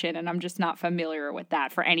Russian, and I'm just not familiar with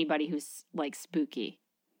that for anybody who's spooky?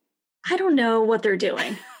 I don't know what they're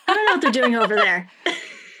doing. I don't know what they're doing over there.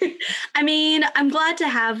 I mean, I'm glad to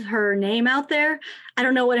have her name out there. I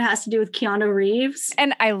don't know what it has to do with Keanu Reeves.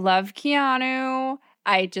 And I love Keanu.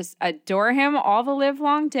 I just adore him all the live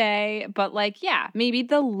long day. But maybe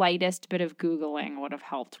the lightest bit of Googling would have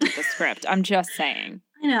helped with the script. I'm just saying.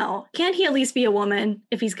 I know. Can't he at least be a woman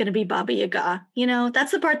if he's going to be Baba Yaga?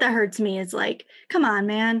 That's the part that hurts me, is come on,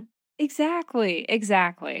 man. Exactly.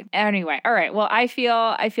 Anyway, all right. Well, I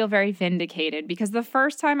feel very vindicated, because the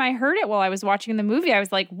first time I heard it while I was watching the movie, I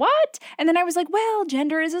was like, what? And then I was like, well,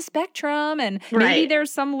 gender is a spectrum, and maybe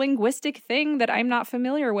there's some linguistic thing that I'm not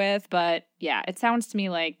familiar with. But yeah, it sounds to me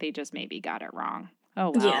like they just maybe got it wrong.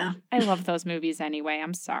 Oh, well. Yeah. I love those movies anyway.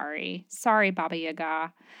 I'm sorry. Sorry, Baba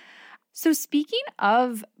Yaga. So speaking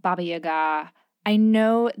of Baba Yaga, I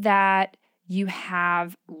know that you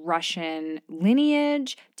have Russian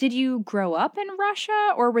lineage. Did you grow up in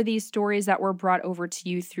Russia, or were these stories that were brought over to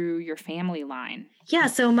you through your family line? Yeah,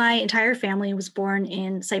 so my entire family was born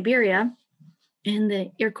in Siberia, in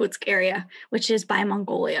the Irkutsk area, which is by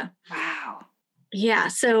Mongolia. Wow. Yeah,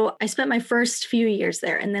 so I spent my first few years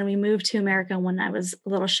there, and then we moved to America when I was a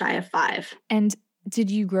little shy of 5. And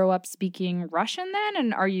did you grow up speaking Russian then?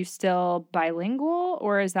 And are you still bilingual,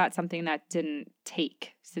 or is that something that didn't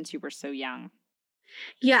take since you were so young?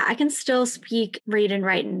 Yeah, I can still speak, read, and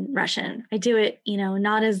write in Russian. I do it,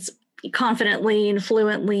 not as confidently and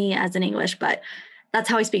fluently as in English, but that's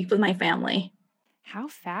how I speak with my family. How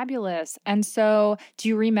fabulous. And so do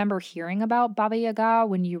you remember hearing about Baba Yaga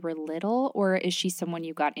when you were little, or is she someone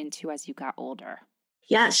you got into as you got older?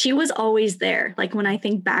 Yeah, she was always there. When I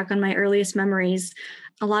think back on my earliest memories,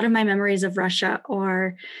 a lot of my memories of Russia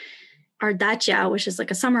are dacha, which is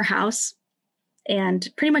like a summer house. And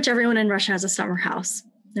pretty much everyone in Russia has a summer house,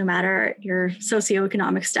 no matter your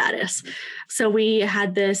socioeconomic status. So we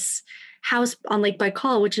had this house on Lake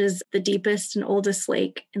Baikal, which is the deepest and oldest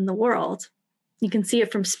lake in the world. You can see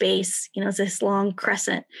it from space. It's this long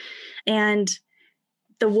crescent. And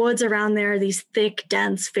the woods around there are these thick,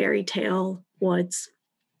 dense fairy tale woods.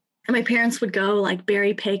 And my parents would go like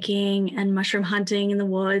berry picking and mushroom hunting in the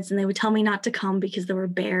woods, and they would tell me not to come because there were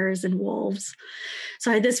bears and wolves.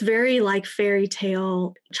 So I had this very like fairy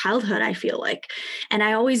tale childhood, I feel like. And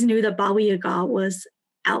I always knew that Baba Yaga was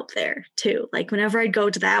out there too. Like whenever I'd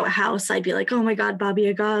go to that house, I'd be like, oh my God, Baba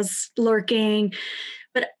Yaga's lurking.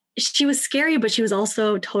 But she was scary, but she was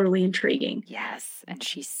also totally intriguing. Yes, and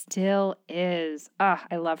she still is. Ah,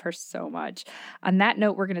 I love her so much. On that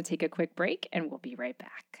note, we're going to take a quick break and we'll be right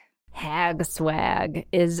back. Hag Swag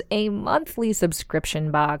is a monthly subscription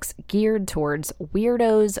box geared towards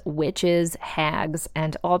weirdos, witches, hags,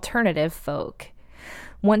 and alternative folk.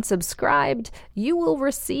 Once subscribed, you will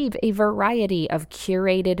receive a variety of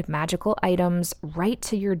curated magical items right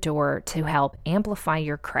to your door to help amplify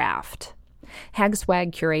your craft. Hag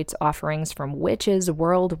Swag curates offerings from witches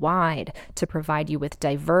worldwide to provide you with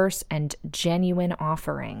diverse and genuine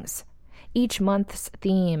offerings. Each month's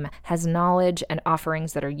theme has knowledge and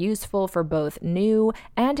offerings that are useful for both new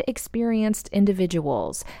and experienced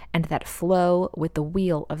individuals and that flow with the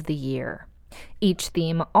wheel of the year. Each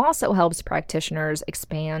theme also helps practitioners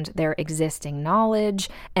expand their existing knowledge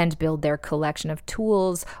and build their collection of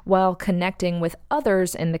tools while connecting with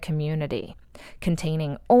others in the community.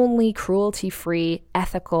 Containing only cruelty-free,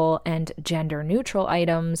 ethical, and gender-neutral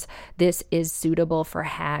items, this is suitable for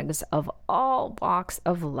hags of all walks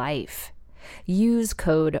of life. Use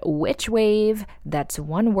code WITCHWAVE, that's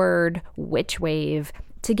one word, WITCHWAVE,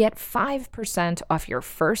 to get 5% off your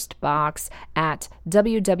first box at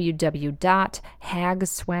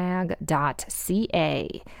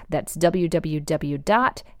www.hagswag.ca. That's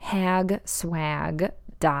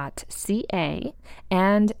www.hagswag.ca.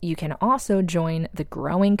 And you can also join the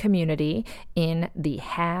growing community in the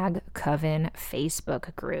Hag Coven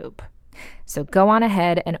Facebook group. So go on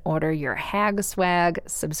ahead and order your Hag Swag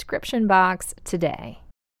subscription box today.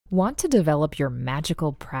 Want to develop your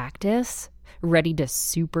magical practice? Ready to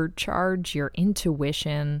supercharge your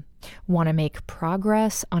intuition? Want to make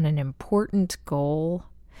progress on an important goal?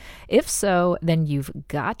 If so, then you've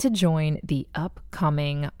got to join the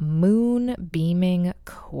upcoming Moonbeaming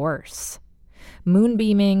course.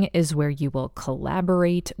 Moonbeaming is where you will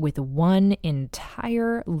collaborate with one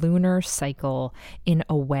entire lunar cycle in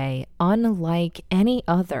a way unlike any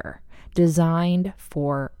other, designed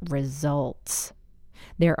for results.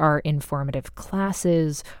 There are informative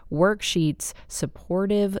classes, worksheets,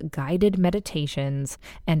 supportive guided meditations,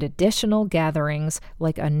 and additional gatherings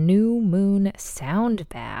like a new moon sound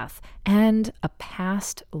bath and a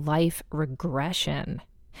past life regression.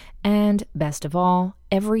 And best of all,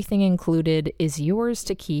 everything included is yours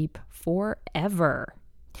to keep forever.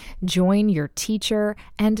 Join your teacher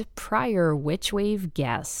and prior Witchwave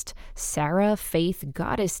guest, Sarah Faith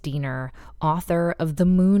Goddessdiener, author of The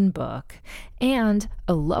Moon Book, and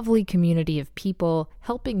a lovely community of people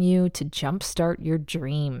helping you to jumpstart your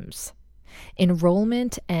dreams.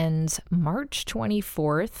 Enrollment ends March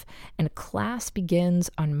 24th and class begins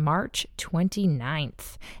on March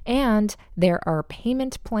 29th, and there are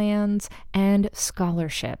payment plans and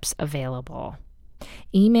scholarships available.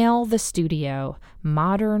 Email the studio,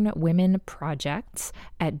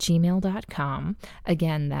 modernwomenprojects@gmail.com.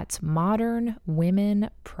 Again, that's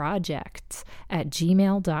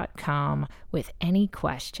modernwomenprojects@gmail.com with any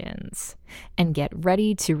questions. And get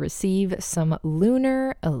ready to receive some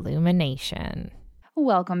lunar illumination.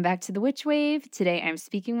 Welcome back to the Witch Wave. Today I'm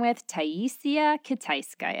speaking with Taisia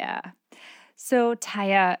Kitaiskaia. So,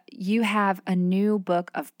 Taya, you have a new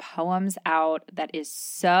book of poems out that is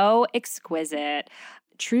so exquisite.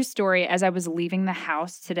 True story, as I was leaving the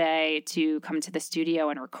house today to come to the studio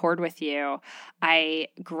and record with you, I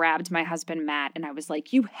grabbed my husband, Matt, and I was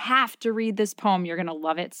like, you have to read this poem. You're going to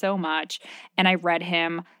love it so much. And I read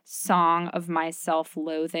him Song of My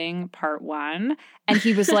Self-Loathing, Part 1. And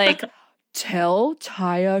he was like, tell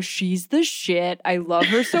Taya she's the shit. I love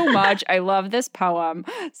her so much. I love this poem.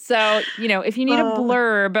 So, if you need a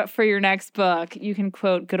blurb for your next book, you can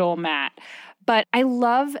quote good old Matt. But I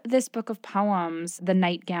love this book of poems, The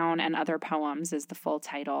Nightgown and Other Poems is the full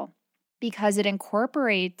title, because it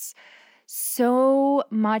incorporates so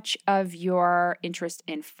much of your interest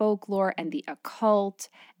in folklore and the occult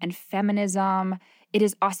and feminism. It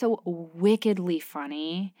is also wickedly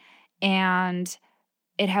funny, and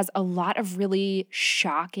it has a lot of really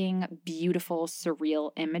shocking, beautiful,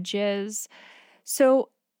 surreal images. So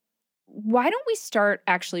why don't we start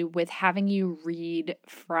actually with having you read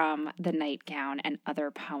from The Nightgown and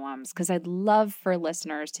Other Poems? Because I'd love for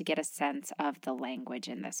listeners to get a sense of the language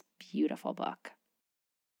in this beautiful book.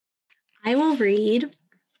 I will read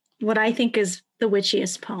what I think is the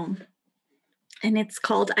witchiest poem. And it's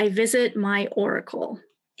called I Visit My Oracle.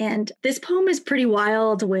 And this poem is pretty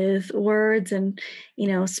wild with words and,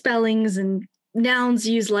 spellings and nouns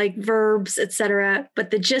used like verbs, etc. But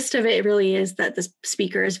the gist of it really is that the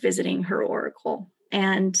speaker is visiting her oracle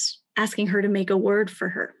and asking her to make a word for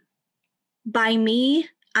her. By me,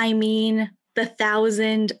 I mean the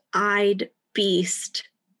 1,000-eyed beast,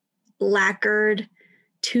 lacquered,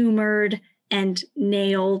 tumored, and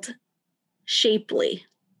nailed, shapely.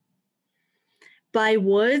 By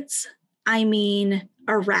woods, I mean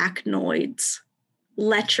arachnoids,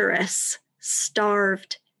 lecherous,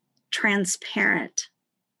 starved, transparent.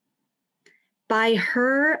 By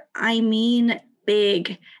her, I mean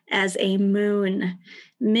big as a moon,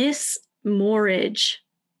 Miss Morridge,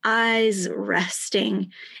 eyes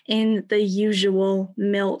resting in the usual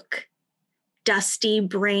milk,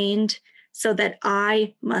 dusty-brained so that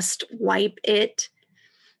I must wipe it,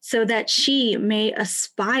 so that she may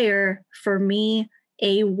aspire for me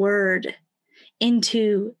a word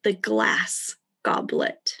into the glass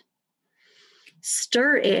goblet.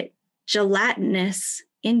 Stir it gelatinous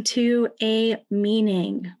into a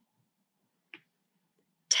meaning.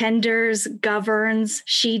 Tenders, governs,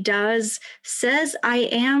 she does, says I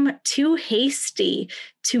am too hasty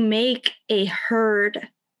to make a herd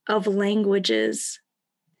of languages.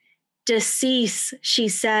 Decease, she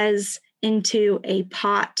says, into a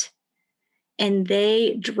pot, and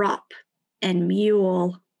they drop and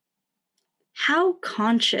mule. How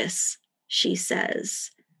conscious, she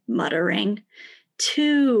says, muttering,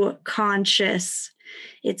 too conscious.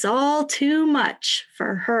 It's all too much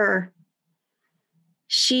for her.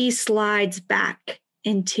 She slides back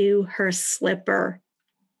into her slipper,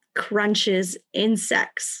 crunches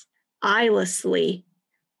insects eyelessly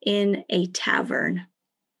in a tavern.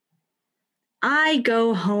 I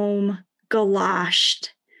go home galoshed,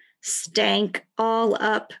 stank all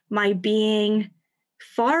up my being,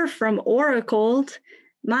 far from oracled,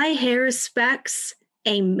 my hair's specks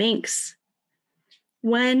a minx.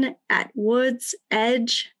 When at wood's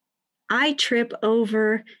edge, I trip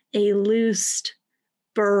over a loosed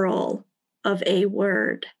burl of a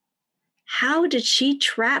word. How did she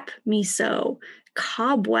trap me so,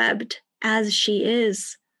 cobwebbed as she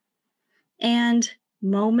is? And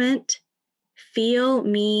moment, feel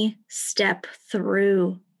me step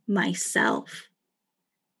through myself.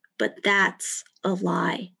 But that's a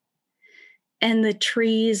lie. And the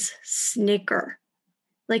trees snicker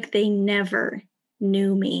like they never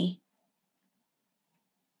knew me.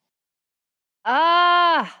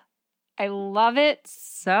 I love it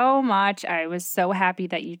so much. I was so happy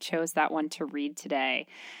that you chose that one to read today.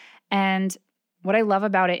 And what I love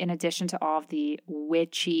about it, in addition to all of the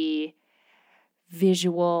witchy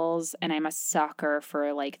visuals, and I'm a sucker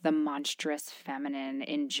for like the monstrous feminine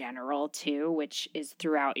in general too, which is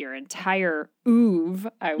throughout your entire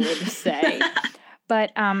oeuvre, I would say.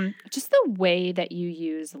 But just the way that you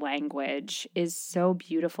use language is so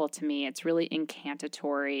beautiful to me. It's really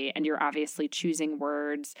incantatory, and you're obviously choosing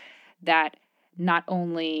words that not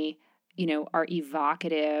only, are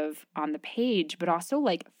evocative on the page, but also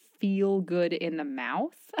like feel good in the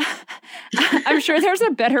mouth. I'm sure there's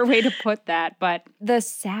a better way to put that, but the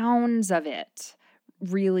sounds of it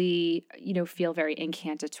really, feel very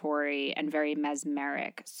incantatory and very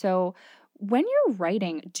mesmeric. So when you're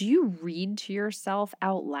writing, do you read to yourself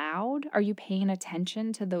out loud? Are you paying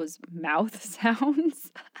attention to those mouth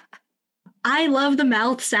sounds? I love the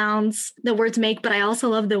mouth sounds that words make, but I also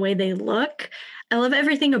love the way they look. I love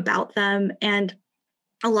everything about them. And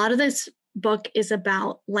a lot of this book is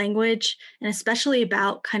about language, and especially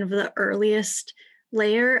about kind of the earliest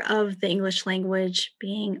layer of the English language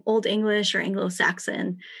being Old English or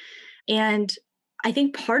Anglo-Saxon. And I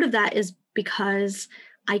think part of that is because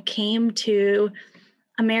I came to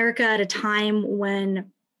America at a time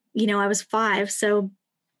when, I was 5. So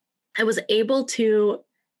I was able to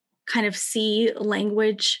kind of see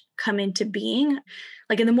language come into being.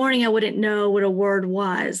 Like in the morning, I wouldn't know what a word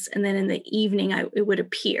was. And then in the evening, it would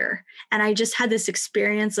appear. And I just had this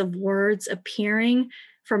experience of words appearing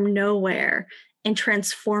from nowhere and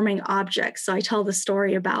transforming objects. So I tell the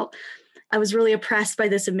story about I was really oppressed by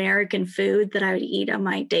this American food that I would eat on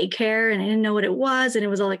my daycare, and I didn't know what it was. And it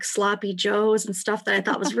was all like sloppy joes and stuff that I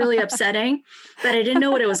thought was really upsetting, but I didn't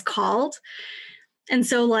know what it was called. And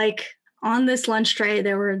so like on this lunch tray,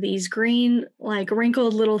 there were these green, like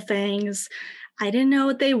wrinkled little things. I didn't know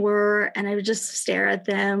what they were, and I would just stare at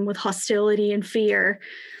them with hostility and fear.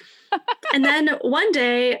 And then one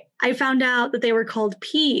day I found out that they were called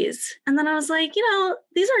peas. And then I was like,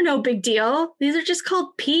 these are no big deal. These are just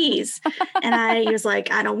called peas. And I was like,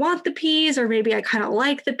 I don't want the peas, or maybe I kind of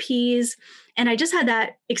like the peas. And I just had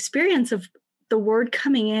that experience of the word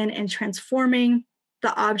coming in and transforming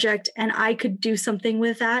the object and I could do something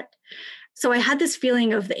with that. So I had this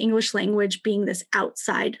feeling of the English language being this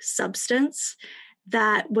outside substance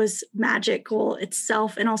that was magical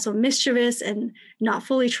itself and also mischievous and not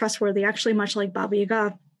fully trustworthy, actually much like Baba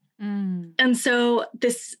Yaga. And so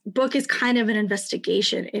this book is kind of an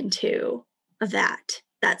investigation into that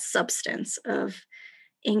substance of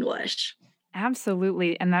English.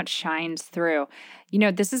 Absolutely. And that shines through. You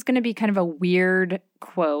know, this is going to be kind of a weird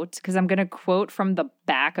quote because I'm going to quote from the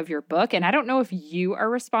back of your book. And I don't know if you are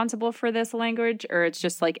responsible for this language or it's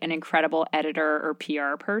just like an incredible editor or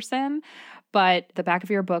PR person. But the back of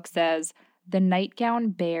your book says, "The nightgown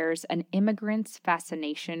bears an immigrant's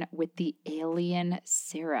fascination with the alien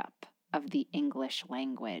syrup of the English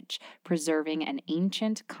language, preserving an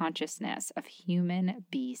ancient consciousness of human,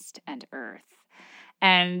 beast, and earth."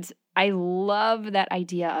 And I love that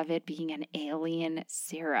idea of it being an alien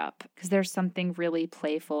syrup because there's something really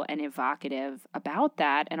playful and evocative about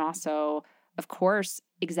that. And also, of course,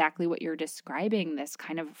 exactly what you're describing, this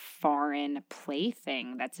kind of foreign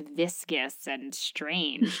plaything that's viscous and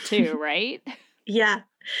strange too, right? Yeah.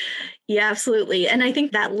 Yeah, absolutely. And I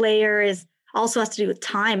think that layer is also has to do with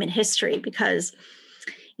time and history because,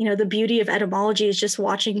 you know, the beauty of etymology is just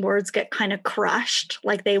watching words get kind of crushed,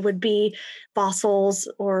 like they would be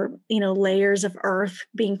fossils or, you know, layers of earth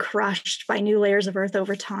being crushed by new layers of earth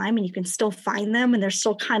over time. And you can still find them and they're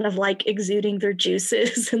still kind of like exuding their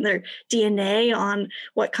juices and their DNA on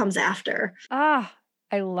what comes after. Ah,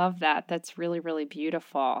 I love that. That's really, really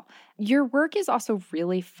beautiful. Your work is also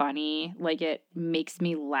really funny. Like it makes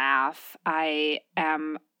me laugh. I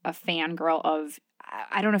am a fangirl of,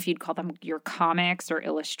 I don't know if you'd call them your comics or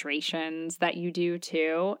illustrations that you do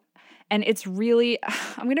too. And it's really,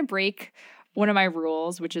 I'm going to break one of my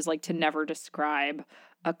rules, which is like to never describe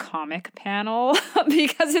a comic panel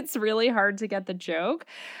because it's really hard to get the joke.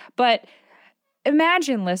 But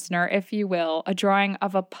imagine, listener, if you will, a drawing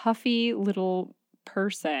of a puffy little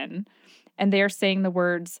person and they're saying the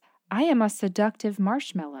words, "I am a seductive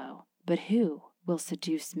marshmallow, but who will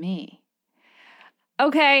seduce me?"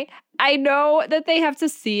 Okay, I know that they have to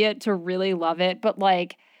see it to really love it, but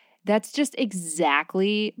like that's just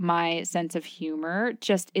exactly my sense of humor.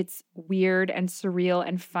 Just it's weird and surreal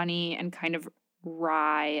and funny and kind of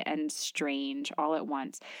wry and strange all at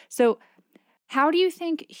once. So, how do you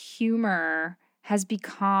think humor has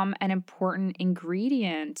become an important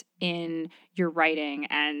ingredient in your writing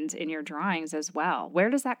and in your drawings as well? Where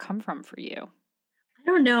does that come from for you? I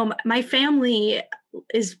don't know. My family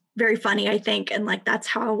is very funny, I think. And like, that's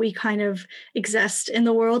how we kind of exist in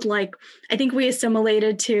the world. Like, I think we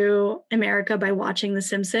assimilated to America by watching The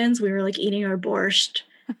Simpsons. We were like eating our borscht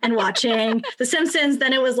and watching The Simpsons.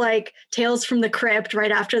 Then it was like Tales from the Crypt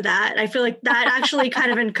right after that. I feel like that actually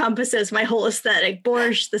kind of encompasses my whole aesthetic.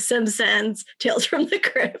 Borscht, The Simpsons, Tales from the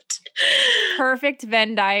Crypt. Perfect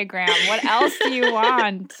Venn diagram. What else do you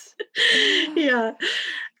want? Yeah.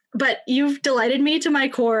 But you've delighted me to my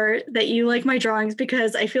core that you like my drawings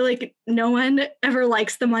because I feel like no one ever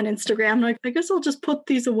likes them on Instagram. Like, I guess I'll just put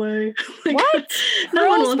these away. Like, what? No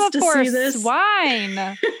one Pearls wants to before see this.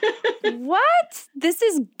 Swine. What? This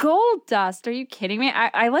is gold dust. Are you kidding me?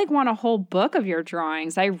 I like want a whole book of your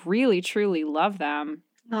drawings. I really, truly love them.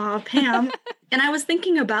 Oh, Pam. And I was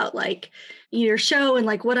thinking about like your show and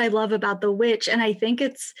like what I love about the witch. And I think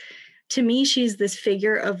it's, to me, she's this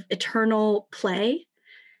figure of eternal play.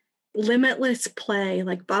 Limitless play,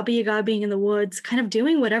 like Baba Yaga being in the woods, kind of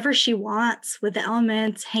doing whatever she wants with the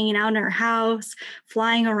elements, hanging out in her house,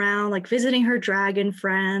 flying around, like visiting her dragon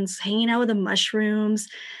friends, hanging out with the mushrooms.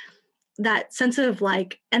 That sense of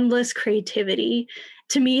like endless creativity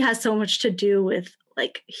to me has so much to do with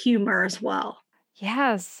like humor as well.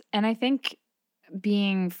 Yes. And I think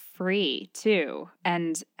being free too,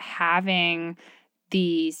 and having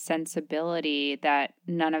the sensibility that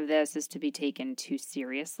none of this is to be taken too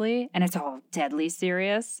seriously. And it's all deadly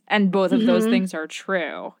serious. And both of those things are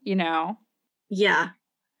true, you know? Yeah.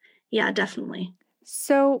 Yeah, definitely.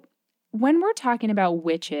 So when we're talking about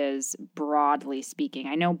witches, broadly speaking,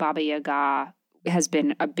 I know Baba Yaga has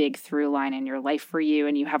been a big through line in your life for you,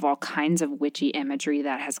 and you have all kinds of witchy imagery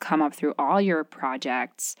that has come up through all your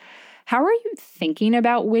projects. How are you thinking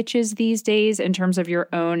about witches these days in terms of your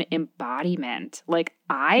own embodiment? Like,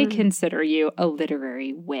 I consider you a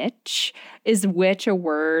literary witch. Is witch a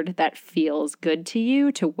word that feels good to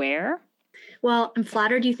you to wear? Well, I'm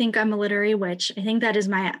flattered you think I'm a literary witch. I think that is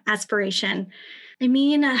my aspiration. I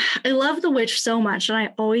mean, I love the witch so much, and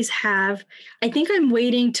I always have. I think I'm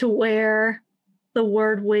waiting to wear the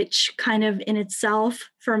word witch kind of in itself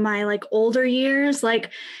for my like older years,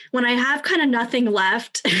 like when I have kind of nothing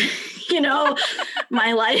left,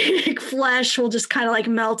 my like flesh will just kind of like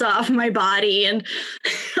melt off my body and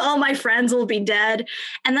all my friends will be dead.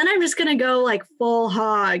 And then I'm just going to go like full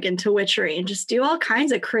hog into witchery and just do all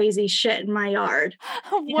kinds of crazy shit in my yard.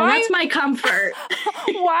 That's my comfort.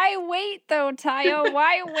 Why wait though, Taia?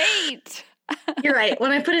 Why wait? You're right.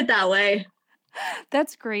 When I put it that way.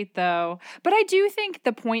 That's great, though. But I do think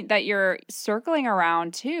the point that you're circling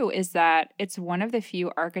around, too, is that it's one of the few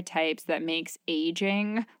archetypes that makes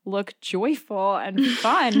aging look joyful and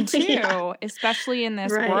fun, too, especially in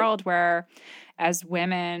this world where, as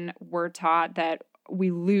women, we're taught that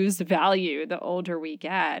we lose value the older we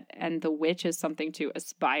get, and the witch is something to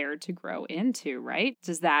aspire to grow into, right?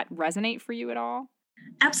 Does that resonate for you at all?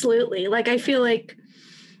 Absolutely. Like, I feel like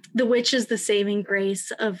the witch is the saving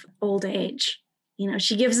grace of old age.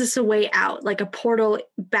 She gives us a way out, like a portal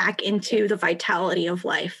back into the vitality of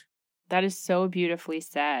life. That is so beautifully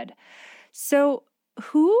said. So,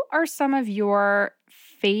 who are some of your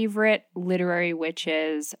favorite literary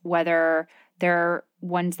witches, whether they're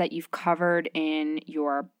ones that you've covered in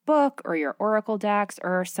your book or your oracle decks,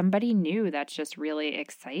 or somebody new that's just really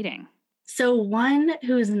exciting? So one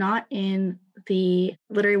who is not in the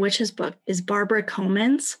Literary Witches book is Barbara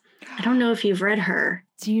Comans. I don't know if you've read her.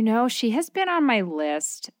 Do you know, she has been on my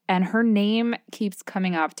list and her name keeps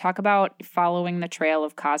coming up. Talk about following the trail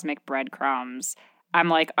of cosmic breadcrumbs. I'm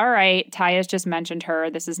like, all right, Taia's just mentioned her.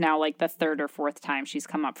 This is now like the third or fourth time she's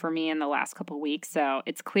come up for me in the last couple of weeks. So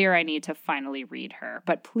it's clear I need to finally read her.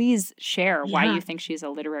 But please share why you think she's a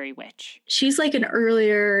literary witch. She's like an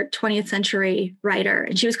earlier 20th century writer.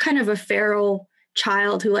 And she was kind of a feral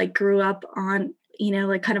child who like grew up on,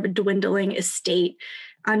 like kind of a dwindling estate,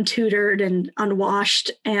 untutored and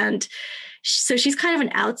unwashed. And so she's kind of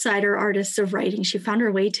an outsider artist of writing. She found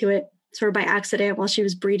her way to it sort of by accident while she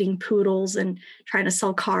was breeding poodles and trying to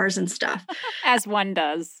sell cars and stuff. As one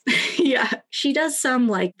does. Yeah. She does some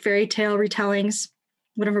like fairy tale retellings.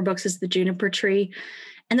 One of her books is The Juniper Tree.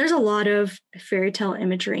 And there's a lot of fairy tale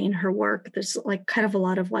imagery in her work. There's like kind of a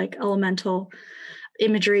lot of like elemental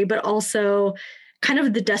imagery, but also kind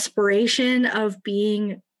of the desperation of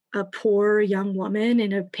being a poor young woman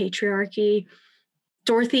in a patriarchy.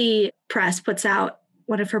 Dorothy Press puts out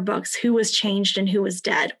one of her books, Who Was Changed and Who Was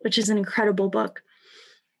Dead, which is an incredible book.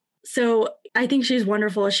 So I think she's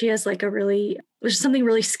wonderful. She has like there's something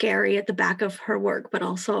really scary at the back of her work, but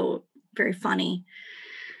also very funny.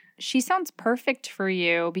 She sounds perfect for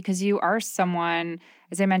you because you are someone,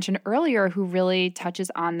 as I mentioned earlier, who really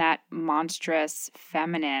touches on that monstrous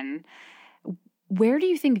feminine. Where do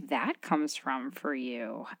you think that comes from for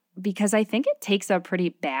you? Because I think it takes a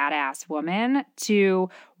pretty badass woman to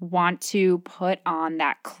want to put on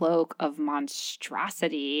that cloak of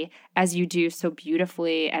monstrosity as you do so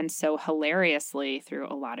beautifully and so hilariously through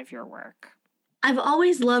a lot of your work. I've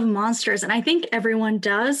always loved monsters, and I think everyone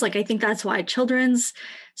does. Like, I think that's why children's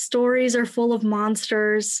stories are full of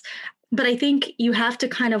monsters. But I think you have to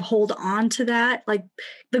kind of hold on to that. Like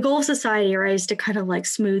the goal of society, right, is to kind of like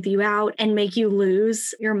smooth you out and make you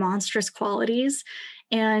lose your monstrous qualities.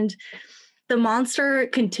 And the monster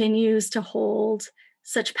continues to hold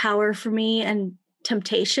such power for me and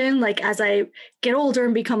temptation. Like as I get older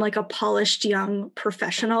and become like a polished young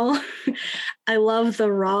professional, I love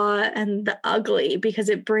the raw and the ugly because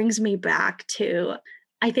it brings me back to,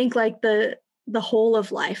 I think, like the whole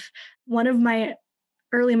of life. One of my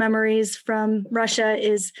early memories from Russia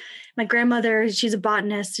is my grandmother. She's a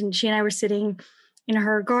botanist, and she and I were sitting in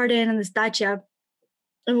her garden in this dacha,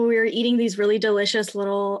 and we were eating these really delicious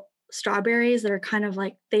little strawberries that are kind of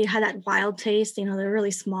like, they had that wild taste, they're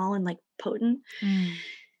really small and like potent.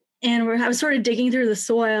 And I was sort of digging through the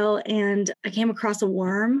soil, and I came across a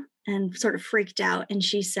worm and sort of freaked out. And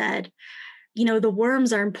she said, the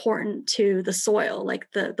worms are important to the soil.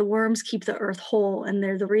 Like the worms keep the earth whole, and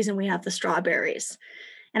they're the reason we have the strawberries.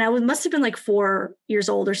 And I must have been like 4 years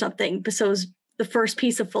old or something. But so it was the first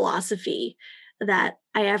piece of philosophy that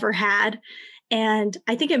I ever had. And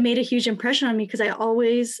I think it made a huge impression on me because I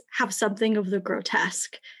always have something of the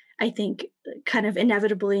grotesque, I think, kind of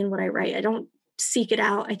inevitably in what I write. I don't seek it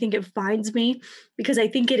out. I think it finds me because I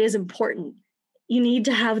think it is important. You need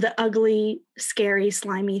to have the ugly, scary,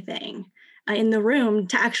 slimy thing in the room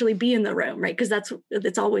to actually be in the room, right? Because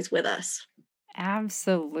it's always with us.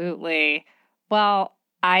 Absolutely. Well,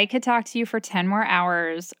 I could talk to you for 10 more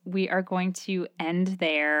hours. We are going to end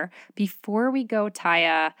there. Before we go,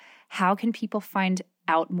 Taia, how can people find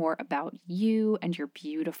out more about you and your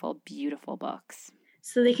beautiful, beautiful books?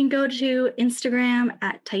 So they can go to Instagram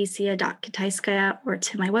at taisia.kitaiskaia or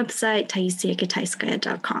to my website,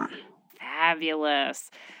 taisiakitaiskaia.com. Fabulous.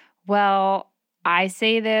 Well, I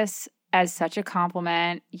say this as such a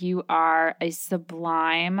compliment. You are a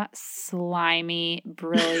sublime, slimy,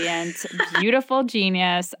 brilliant, beautiful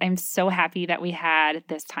genius. I'm so happy that we had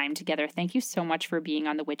this time together. Thank you so much for being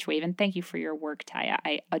on the Witch Wave, and thank you for your work, Taia.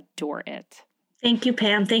 I adore it. Thank you,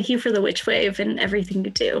 Pam. Thank you for the Witch Wave and everything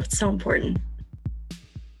you do. It's so important.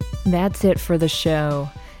 That's it for the show.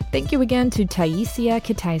 Thank you again to Taisia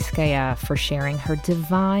Kitaiskaia for sharing her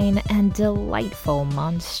divine and delightful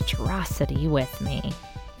monstrosity with me.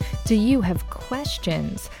 Do you have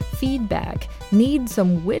questions, feedback, need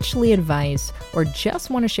some witchly advice, or just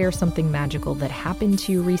want to share something magical that happened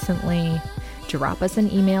to you recently? Drop us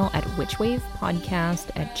an email at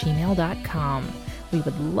witchwavepodcast@gmail.com. We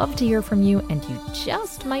would love to hear from you, and you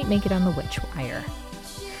just might make it on the Witchwire.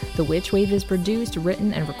 The Witch Wave is produced,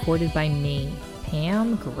 written, and recorded by me,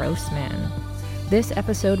 Pam Grossman. This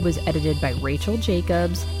episode was edited by Rachel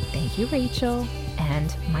Jacobs, thank you Rachel,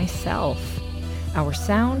 and myself. Our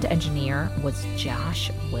sound engineer was Josh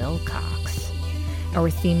Wilcox. Our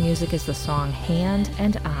theme music is the song Hand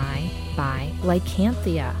and I by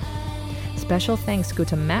Lycanthia. Special thanks go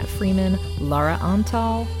to Matt Freeman, Laura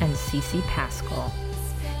Antal, and Cece Pascal.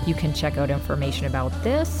 You can check out information about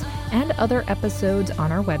this and other episodes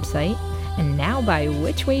on our website, and now buy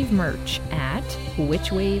Witchwave merch at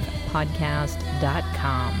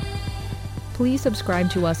witchwavepodcast.com. Please subscribe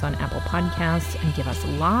to us on Apple Podcasts and give us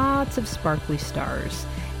lots of sparkly stars.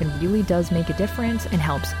 It really does make a difference and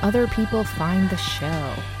helps other people find the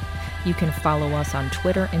show. You can follow us on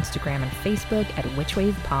Twitter, Instagram, and Facebook at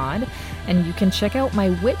WitchWavePod, and you can check out my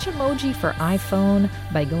witch emoji for iPhone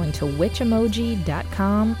by going to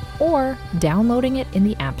witchemoji.com or downloading it in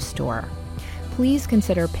the App Store. Please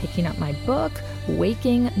consider picking up my book,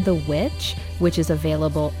 Waking the Witch, which is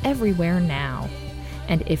available everywhere now.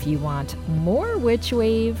 And if you want more Witch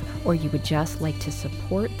Wave, or you would just like to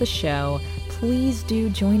support the show, please do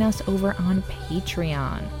join us over on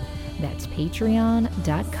Patreon. That's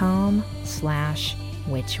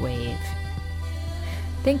patreon.com/witchwave.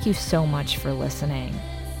 Thank you so much for listening.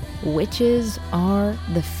 Witches are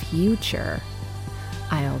the future.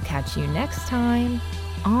 I'll catch you next time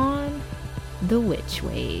on the Witch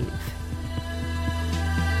Wave.